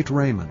in white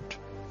raiment,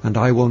 and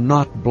I will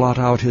not blot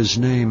out his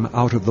name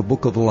out of the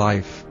book of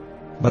life,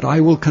 but I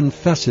will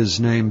confess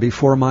his name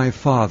before my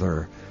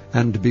Father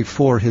and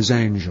before his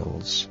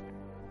angels.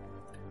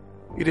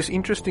 It is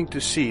interesting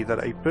to see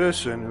that a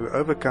person who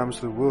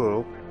overcomes the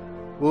world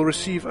will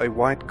receive a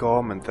white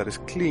garment that is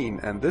clean,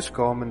 and this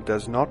garment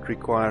does not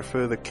require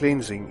further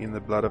cleansing in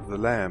the blood of the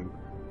Lamb.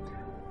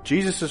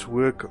 Jesus'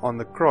 work on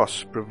the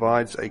cross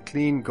provides a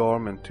clean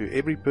garment to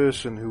every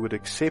person who would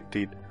accept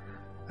it,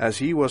 as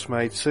he was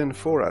made sin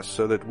for us,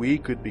 so that we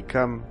could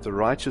become the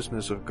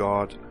righteousness of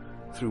God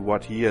through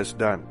what he has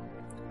done.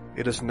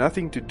 It has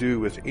nothing to do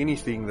with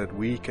anything that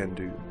we can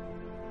do.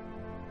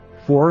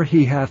 For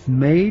he hath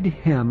made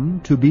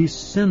him to be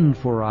sin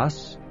for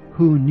us,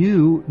 who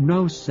knew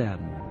no sin,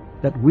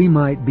 that we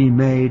might be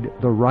made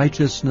the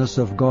righteousness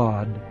of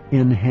God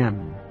in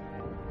him.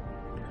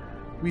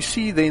 We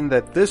see then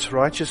that this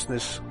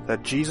righteousness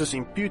that Jesus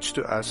imputes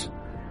to us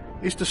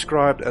is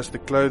described as the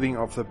clothing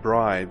of the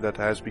bride that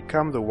has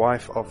become the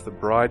wife of the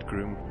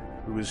bridegroom,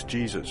 who is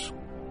Jesus.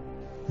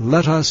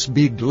 Let us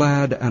be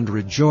glad and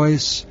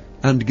rejoice,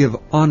 and give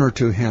honor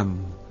to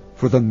him,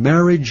 for the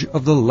marriage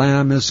of the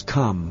Lamb is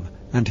come,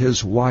 and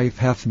his wife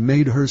hath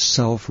made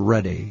herself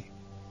ready.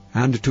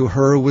 And to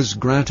her was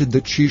granted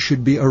that she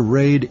should be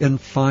arrayed in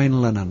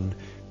fine linen,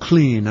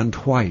 clean and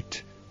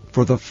white,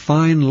 for the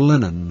fine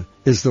linen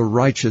is the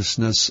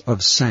righteousness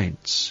of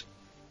saints.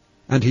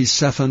 And he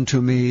saith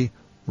unto me,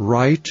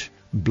 Write,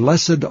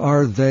 Blessed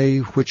are they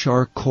which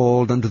are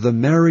called unto the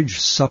marriage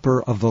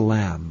supper of the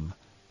Lamb.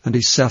 And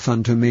he saith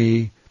unto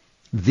me,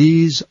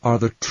 These are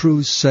the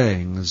true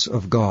sayings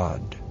of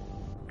God.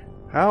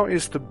 How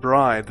is the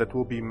bride that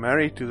will be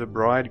married to the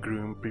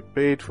bridegroom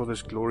prepared for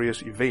this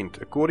glorious event,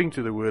 according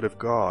to the Word of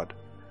God?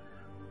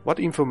 What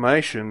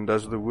information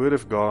does the Word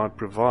of God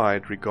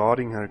provide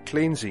regarding her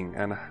cleansing,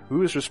 and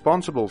who is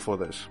responsible for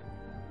this?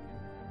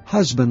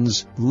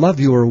 Husbands, love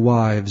your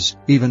wives,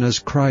 even as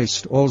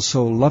Christ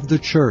also loved the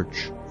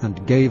church,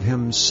 and gave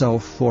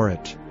himself for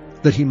it,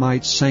 that he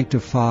might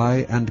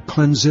sanctify and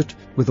cleanse it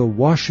with a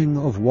washing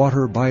of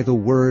water by the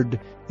word,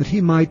 that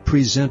he might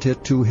present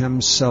it to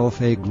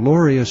himself a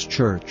glorious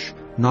church,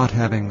 not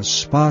having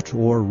spot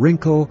or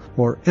wrinkle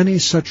or any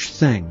such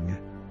thing,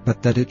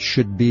 but that it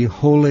should be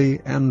holy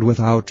and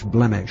without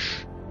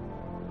blemish.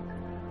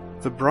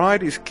 The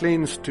bride is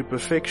cleansed to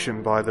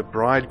perfection by the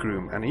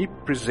bridegroom, and he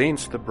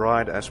presents the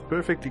bride as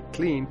perfectly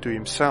clean to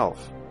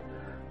himself.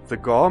 The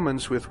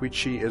garments with which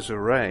she is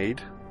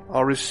arrayed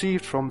are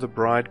received from the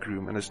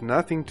bridegroom and has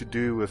nothing to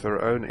do with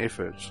her own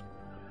efforts.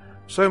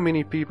 So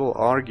many people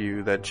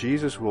argue that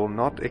Jesus will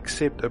not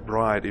accept a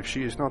bride if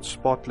she is not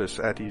spotless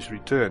at his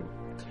return,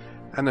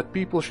 and that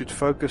people should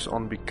focus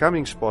on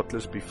becoming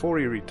spotless before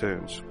he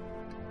returns.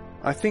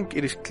 I think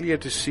it is clear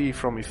to see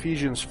from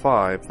Ephesians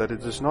 5 that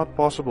it is not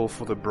possible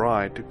for the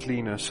bride to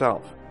clean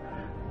herself.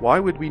 Why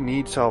would we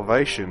need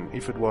salvation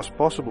if it was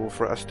possible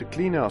for us to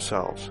clean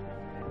ourselves?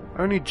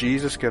 Only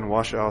Jesus can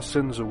wash our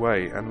sins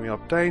away, and we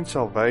obtain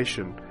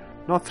salvation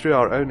not through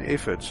our own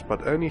efforts,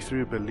 but only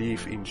through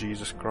belief in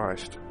Jesus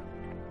Christ.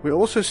 We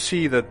also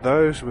see that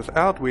those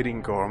without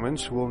wedding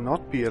garments will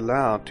not be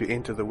allowed to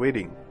enter the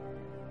wedding.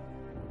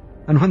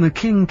 And when the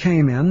king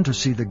came in to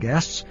see the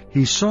guests,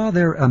 he saw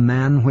there a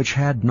man which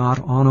had not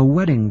on a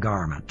wedding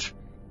garment.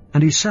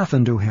 And he saith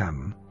unto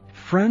him,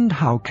 Friend,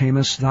 how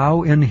camest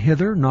thou in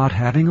hither, not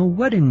having a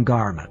wedding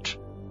garment?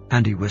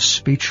 And he was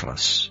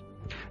speechless.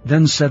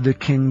 Then said the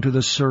king to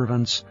the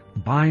servants,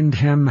 Bind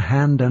him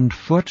hand and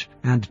foot,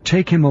 and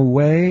take him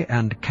away,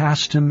 and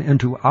cast him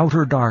into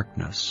outer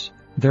darkness.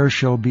 There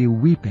shall be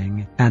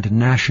weeping and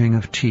gnashing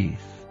of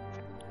teeth.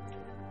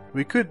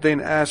 We could then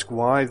ask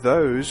why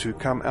those who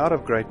come out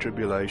of great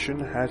tribulation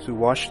had to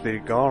wash their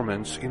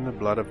garments in the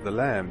blood of the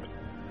Lamb.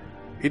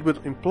 It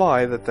would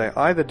imply that they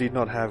either did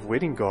not have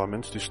wedding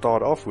garments to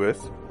start off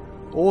with,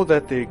 or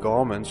that their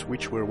garments,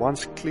 which were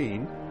once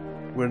clean,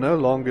 were no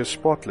longer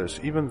spotless,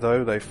 even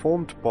though they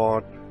formed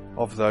part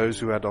of those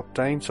who had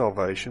obtained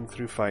salvation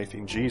through faith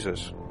in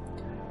Jesus.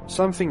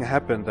 Something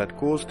happened that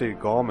caused their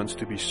garments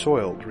to be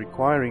soiled,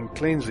 requiring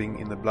cleansing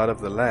in the blood of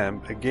the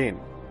Lamb again.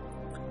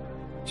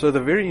 So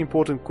the very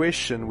important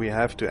question we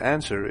have to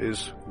answer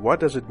is, what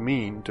does it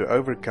mean to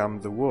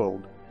overcome the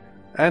world,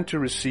 and to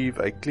receive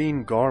a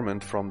clean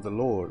garment from the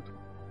Lord?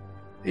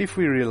 If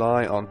we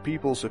rely on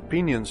people's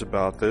opinions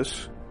about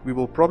this, we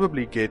will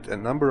probably get a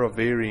number of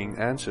varying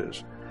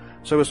answers.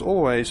 So as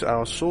always,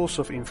 our source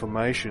of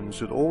information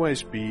should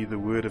always be the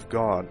Word of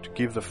God to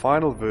give the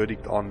final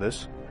verdict on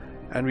this,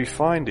 and we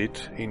find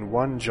it in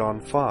 1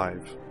 John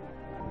 5.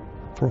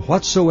 For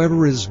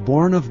whatsoever is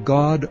born of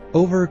God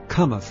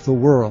overcometh the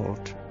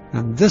world.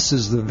 And this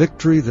is the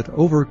victory that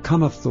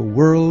overcometh the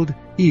world,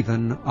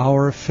 even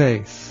our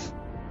faith.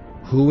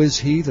 Who is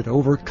he that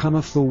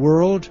overcometh the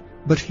world,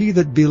 but he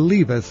that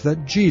believeth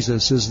that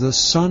Jesus is the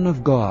Son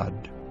of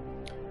God?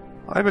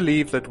 I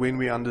believe that when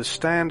we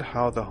understand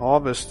how the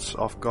harvests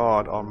of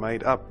God are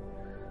made up,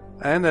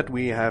 and that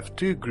we have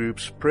two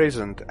groups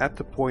present at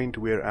the point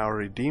where our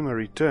Redeemer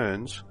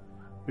returns,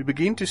 we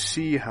begin to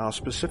see how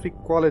specific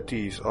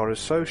qualities are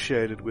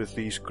associated with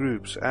these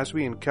groups as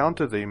we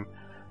encounter them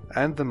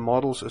and the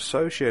models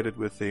associated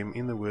with them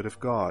in the Word of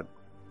God.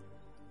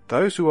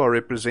 Those who are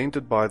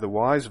represented by the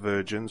wise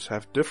virgins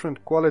have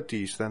different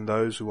qualities than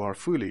those who are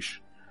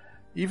foolish.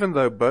 Even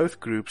though both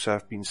groups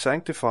have been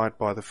sanctified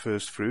by the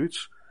first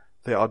fruits,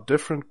 there are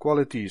different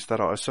qualities that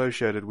are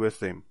associated with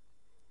them.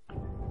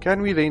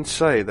 Can we then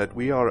say that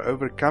we are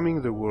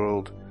overcoming the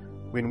world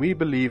when we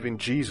believe in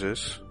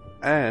Jesus,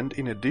 and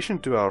in addition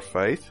to our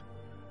faith,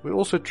 we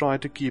also try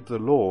to keep the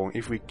law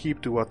if we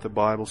keep to what the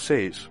Bible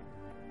says?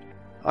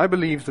 I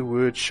believe the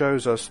Word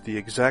shows us the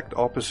exact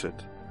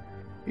opposite.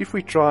 If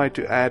we try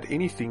to add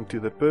anything to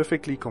the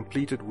perfectly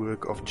completed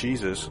work of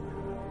Jesus,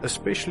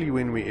 especially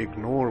when we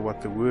ignore what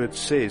the Word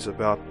says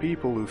about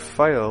people who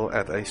fail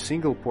at a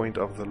single point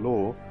of the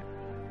law,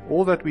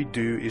 all that we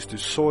do is to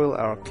soil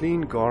our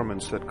clean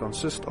garments that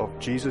consist of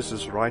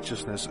Jesus'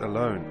 righteousness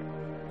alone.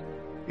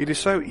 It is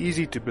so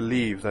easy to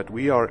believe that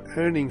we are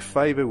earning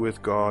favor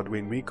with God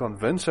when we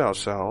convince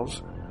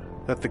ourselves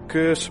that the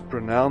curse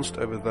pronounced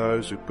over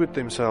those who put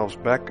themselves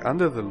back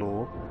under the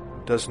law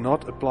does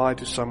not apply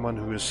to someone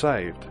who is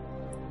saved.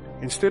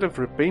 Instead of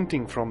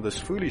repenting from this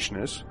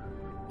foolishness,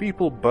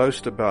 people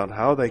boast about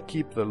how they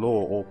keep the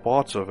law or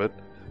parts of it,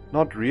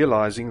 not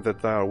realizing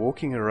that they are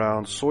walking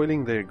around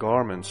soiling their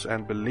garments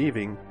and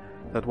believing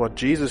that what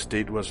Jesus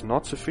did was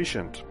not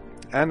sufficient,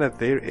 and that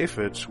their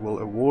efforts will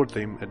award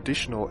them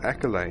additional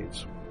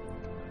accolades.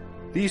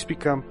 These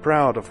become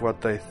proud of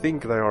what they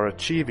think they are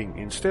achieving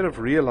instead of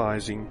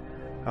realizing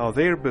how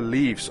their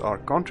beliefs are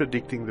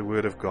contradicting the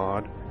Word of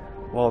God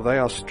while they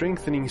are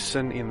strengthening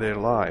sin in their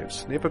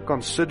lives, never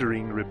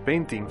considering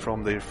repenting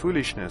from their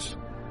foolishness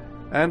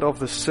and of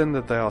the sin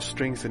that they are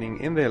strengthening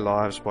in their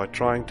lives by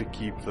trying to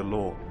keep the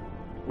law.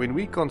 When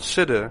we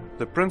consider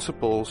the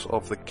principles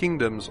of the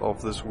kingdoms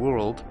of this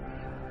world,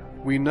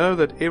 we know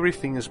that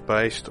everything is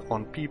based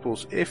on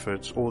people's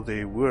efforts or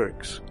their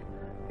works.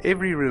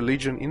 Every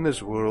religion in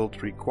this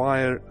world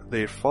requires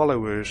their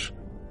followers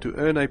to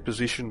earn a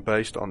position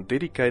based on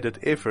dedicated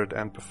effort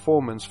and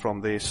performance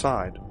from their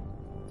side.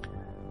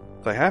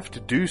 They have to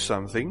do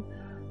something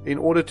in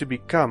order to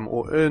become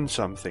or earn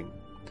something.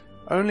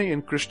 Only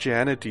in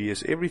Christianity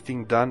is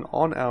everything done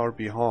on our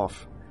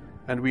behalf,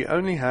 and we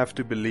only have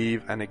to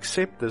believe and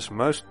accept this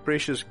most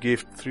precious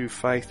gift through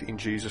faith in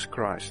Jesus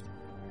Christ.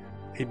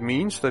 It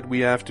means that we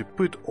have to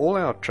put all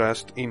our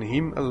trust in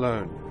Him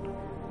alone.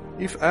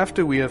 If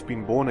after we have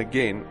been born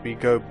again, we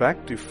go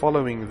back to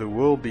following the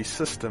worldly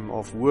system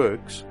of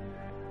works,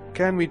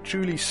 can we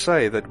truly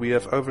say that we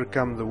have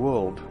overcome the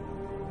world?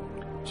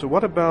 So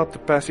what about the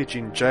passage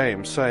in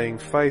James saying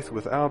faith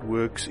without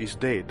works is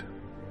dead?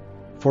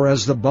 For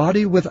as the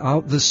body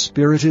without the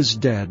spirit is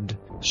dead,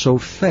 so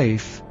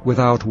faith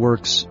without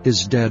works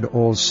is dead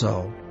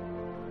also.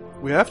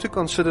 We have to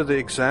consider the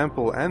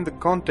example and the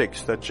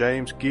context that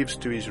James gives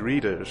to his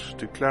readers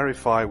to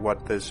clarify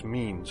what this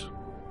means.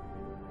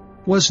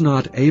 Was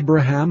not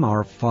Abraham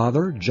our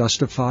father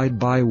justified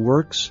by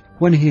works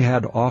when he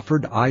had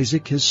offered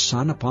Isaac his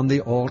son upon the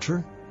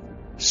altar?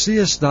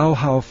 Seest thou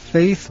how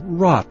faith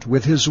wrought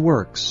with his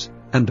works,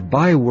 and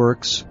by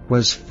works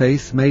was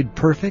faith made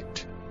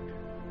perfect?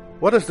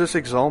 What does this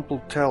example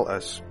tell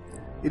us?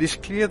 It is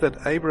clear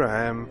that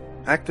Abraham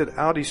acted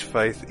out his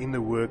faith in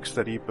the works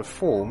that he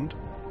performed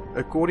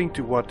according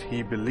to what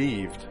he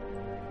believed.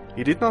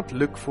 He did not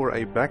look for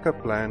a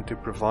backup plan to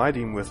provide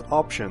him with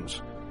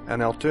options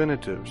and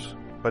alternatives,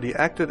 but he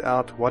acted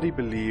out what he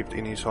believed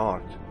in his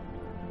heart.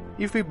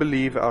 If we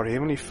believe our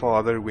Heavenly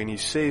Father when He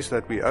says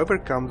that we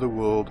overcome the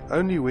world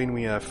only when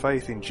we have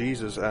faith in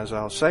Jesus as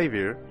our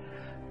Savior,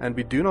 and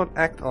we do not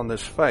act on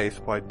this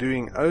faith by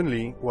doing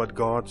only what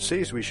God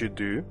says we should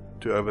do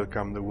to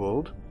overcome the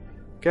world,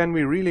 can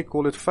we really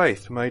call it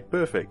faith made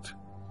perfect?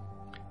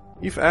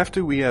 If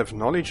after we have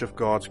knowledge of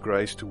God's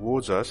grace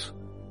towards us,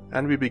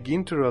 and we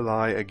begin to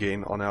rely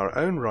again on our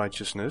own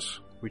righteousness,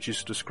 which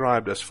is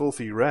described as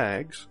filthy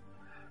rags,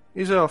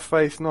 is our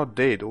faith not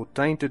dead or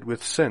tainted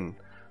with sin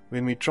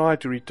when we try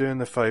to return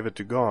the favor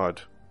to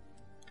God?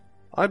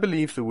 I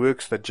believe the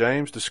works that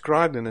James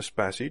described in this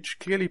passage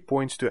clearly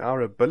points to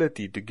our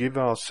ability to give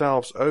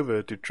ourselves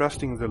over to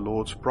trusting the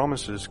Lord's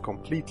promises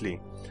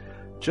completely,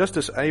 just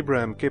as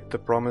Abraham kept the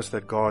promise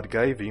that God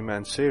gave him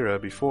and Sarah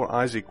before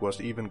Isaac was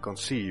even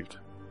conceived.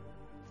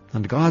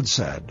 And God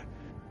said,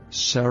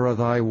 Sarah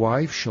thy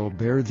wife shall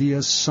bear thee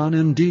a son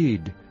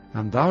indeed,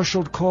 and thou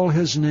shalt call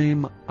his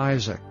name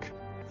Isaac.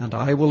 And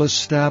I will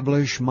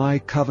establish my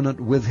covenant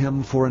with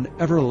him for an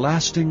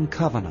everlasting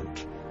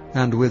covenant,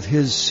 and with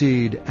his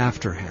seed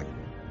after him.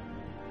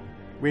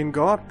 When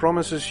God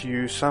promises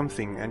you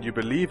something and you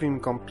believe Him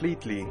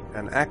completely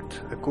and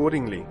act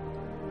accordingly,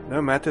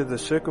 no matter the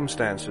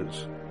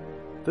circumstances,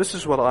 this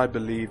is what I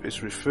believe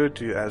is referred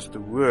to as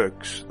the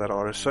works that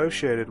are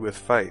associated with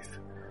faith,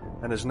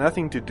 and has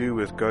nothing to do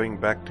with going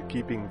back to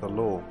keeping the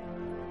law.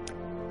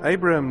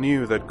 Abraham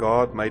knew that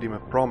God made him a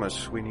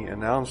promise when He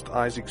announced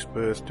Isaac's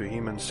birth to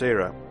him and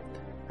Sarah,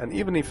 and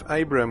even if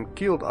Abraham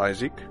killed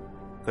Isaac,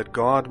 that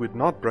God would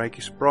not break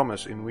His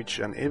promise in which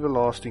an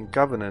everlasting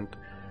covenant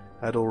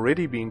had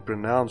already been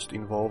pronounced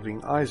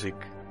involving Isaac.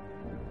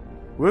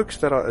 Works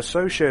that are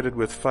associated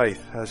with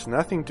faith has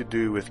nothing to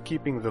do with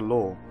keeping the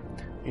law.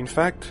 In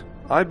fact,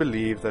 I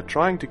believe that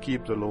trying to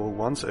keep the law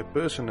once a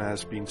person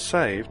has been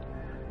saved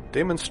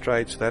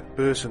demonstrates that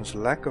person's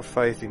lack of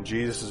faith in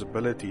Jesus'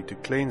 ability to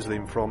cleanse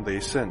them from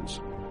their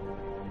sins.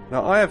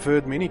 Now, I have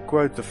heard many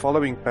quote the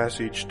following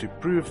passage to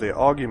prove their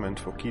argument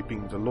for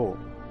keeping the law.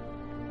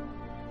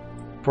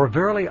 For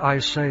verily I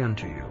say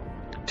unto you,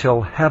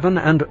 till heaven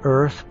and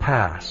earth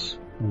pass,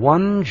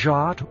 one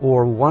jot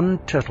or one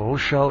tittle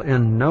shall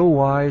in no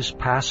wise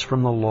pass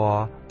from the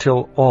law,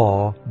 till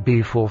all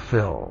be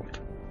fulfilled.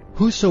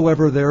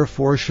 Whosoever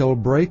therefore shall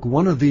break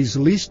one of these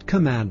least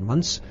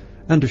commandments,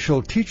 and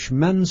shall teach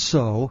men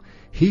so,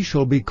 he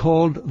shall be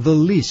called the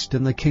least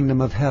in the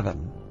kingdom of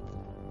heaven.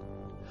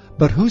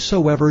 But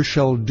whosoever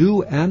shall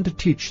do and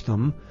teach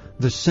them,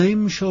 the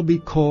same shall be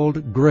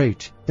called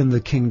great in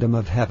the kingdom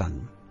of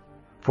heaven.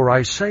 For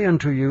I say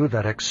unto you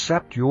that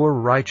except your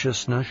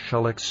righteousness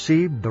shall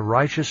exceed the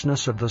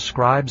righteousness of the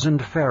scribes and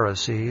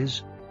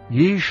Pharisees,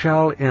 ye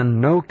shall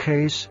in no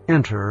case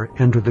enter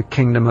into the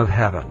kingdom of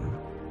heaven.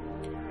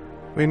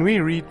 When we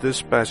read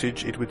this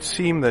passage, it would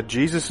seem that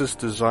Jesus'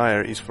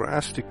 desire is for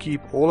us to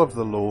keep all of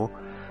the law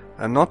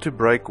and not to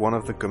break one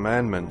of the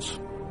commandments.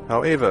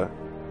 However,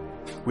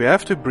 we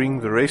have to bring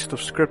the rest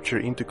of Scripture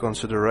into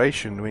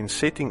consideration when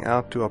setting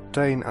out to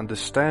obtain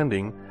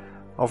understanding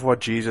of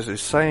what Jesus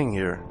is saying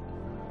here.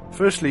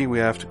 Firstly, we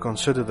have to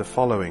consider the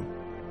following.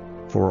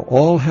 For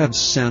all have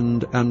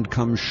sinned and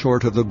come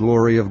short of the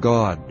glory of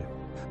God,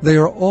 They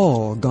are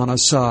all gone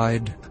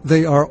aside.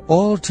 They are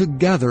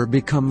altogether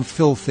become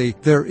filthy.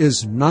 There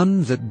is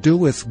none that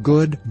doeth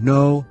good,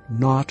 no,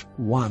 not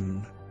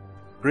one.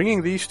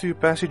 Bringing these two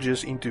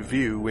passages into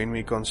view when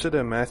we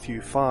consider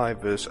Matthew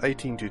 5 verse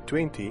 18 to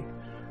 20,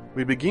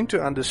 we begin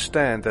to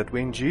understand that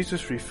when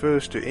Jesus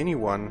refers to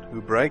anyone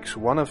who breaks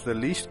one of the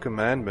least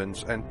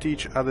commandments and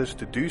teach others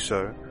to do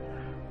so,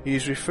 he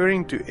is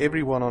referring to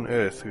everyone on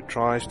earth who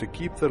tries to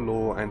keep the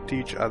law and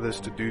teach others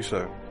to do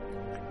so.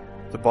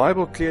 The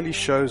Bible clearly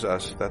shows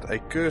us that a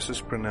curse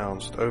is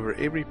pronounced over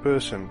every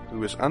person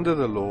who is under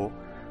the law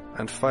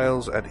and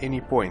fails at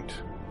any point.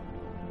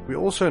 We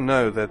also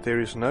know that there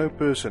is no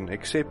person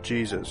except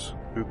Jesus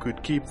who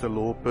could keep the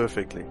law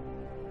perfectly.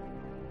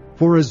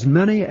 For as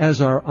many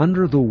as are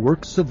under the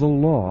works of the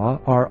law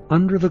are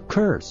under the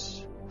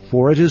curse.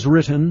 For it is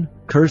written,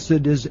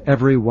 Cursed is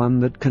every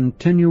one that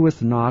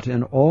continueth not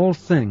in all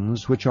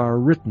things which are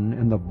written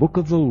in the book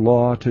of the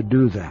law to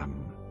do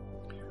them.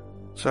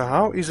 So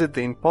how is it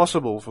then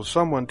possible for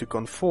someone to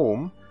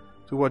conform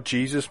to what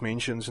Jesus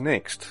mentions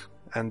next,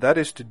 and that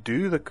is to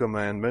do the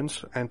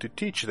commandments and to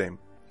teach them?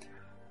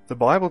 The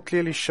Bible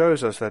clearly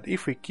shows us that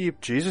if we keep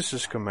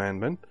Jesus'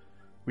 commandment,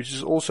 which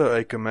is also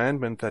a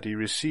commandment that he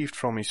received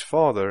from his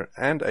Father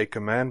and a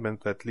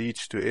commandment that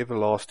leads to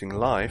everlasting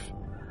life,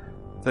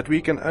 that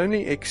we can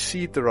only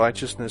exceed the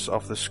righteousness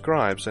of the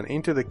scribes and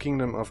enter the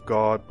kingdom of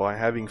God by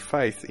having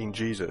faith in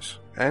Jesus,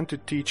 and to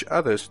teach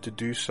others to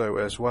do so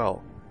as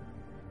well.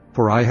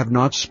 For I have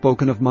not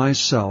spoken of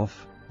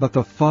myself, but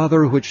the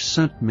Father which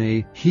sent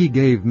me, he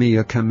gave me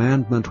a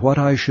commandment what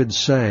I should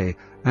say,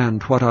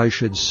 and what I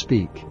should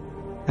speak.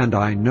 And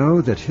I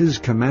know that his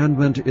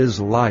commandment is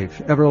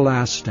life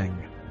everlasting.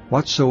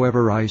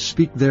 Whatsoever I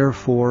speak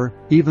therefore,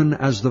 even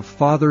as the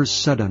Father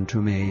said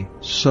unto me,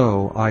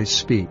 so I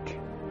speak.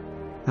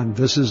 And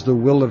this is the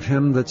will of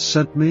him that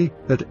sent me,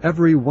 that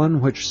every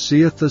one which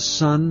seeth the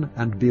Son,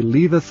 and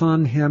believeth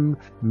on him,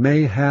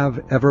 may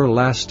have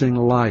everlasting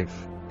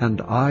life. And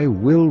I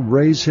will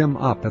raise him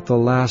up at the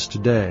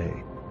last day.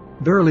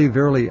 Verily,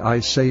 verily,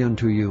 I say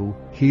unto you,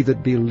 he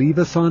that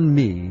believeth on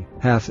me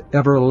hath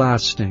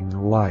everlasting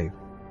life.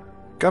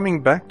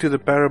 Coming back to the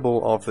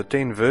parable of the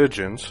 10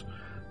 virgins,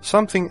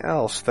 something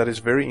else that is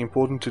very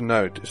important to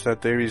note is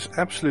that there is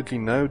absolutely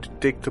no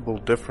detectable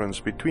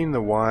difference between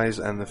the wise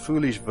and the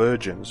foolish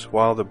virgins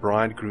while the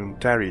bridegroom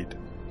tarried.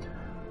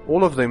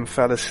 All of them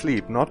fell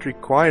asleep, not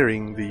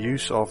requiring the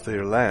use of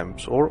their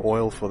lamps, or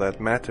oil for that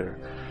matter,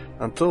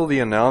 until the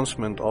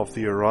announcement of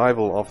the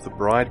arrival of the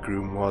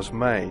bridegroom was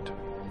made.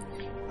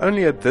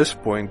 Only at this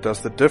point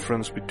does the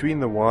difference between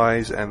the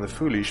wise and the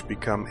foolish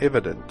become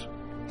evident.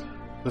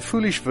 The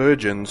foolish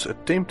virgins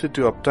attempted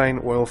to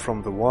obtain oil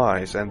from the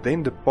wise and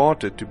then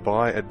departed to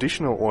buy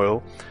additional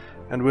oil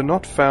and were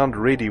not found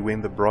ready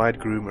when the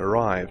bridegroom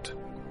arrived.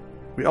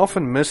 We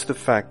often miss the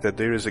fact that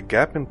there is a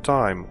gap in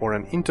time or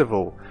an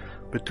interval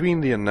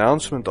between the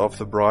announcement of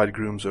the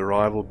bridegroom's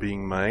arrival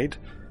being made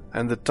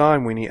and the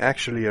time when he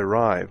actually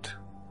arrived,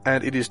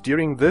 and it is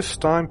during this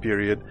time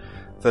period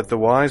that the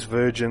wise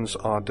virgins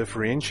are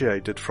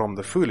differentiated from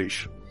the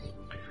foolish.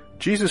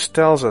 Jesus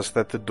tells us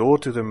that the door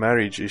to the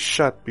marriage is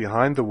shut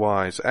behind the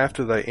wise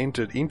after they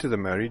entered into the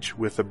marriage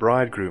with the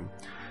bridegroom,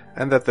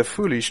 and that the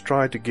foolish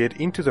tried to get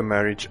into the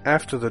marriage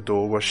after the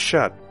door was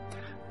shut,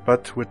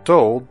 but were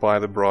told by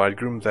the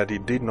bridegroom that he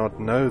did not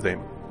know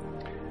them.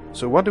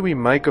 So what do we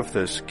make of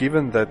this,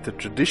 given that the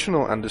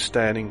traditional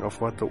understanding of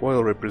what the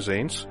oil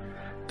represents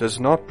does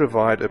not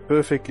provide a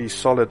perfectly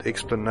solid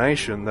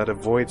explanation that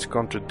avoids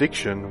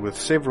contradiction with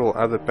several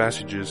other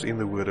passages in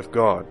the Word of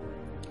God?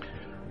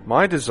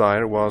 My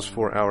desire was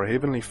for our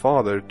Heavenly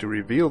Father to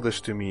reveal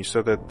this to me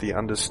so that the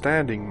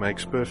understanding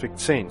makes perfect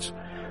sense,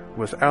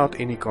 without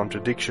any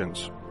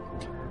contradictions.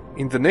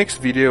 In the next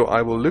video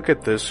I will look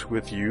at this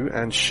with you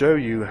and show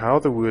you how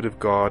the Word of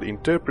God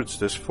interprets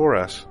this for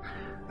us,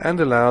 and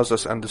allows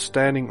us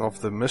understanding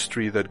of the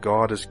mystery that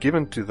God has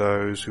given to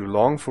those who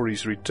long for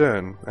His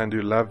return and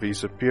who love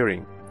His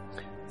appearing.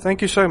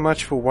 Thank you so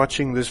much for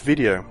watching this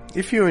video.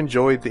 If you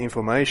enjoyed the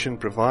information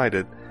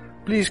provided,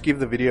 please give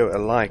the video a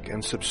like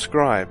and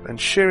subscribe and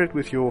share it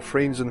with your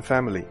friends and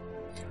family.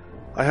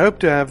 I hope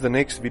to have the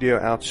next video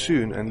out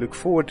soon and look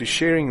forward to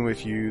sharing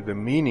with you the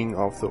meaning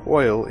of the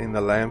oil in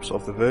the lamps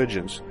of the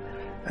virgins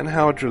and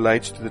how it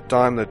relates to the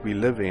time that we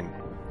live in.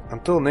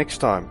 Until next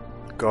time,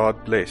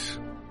 God bless.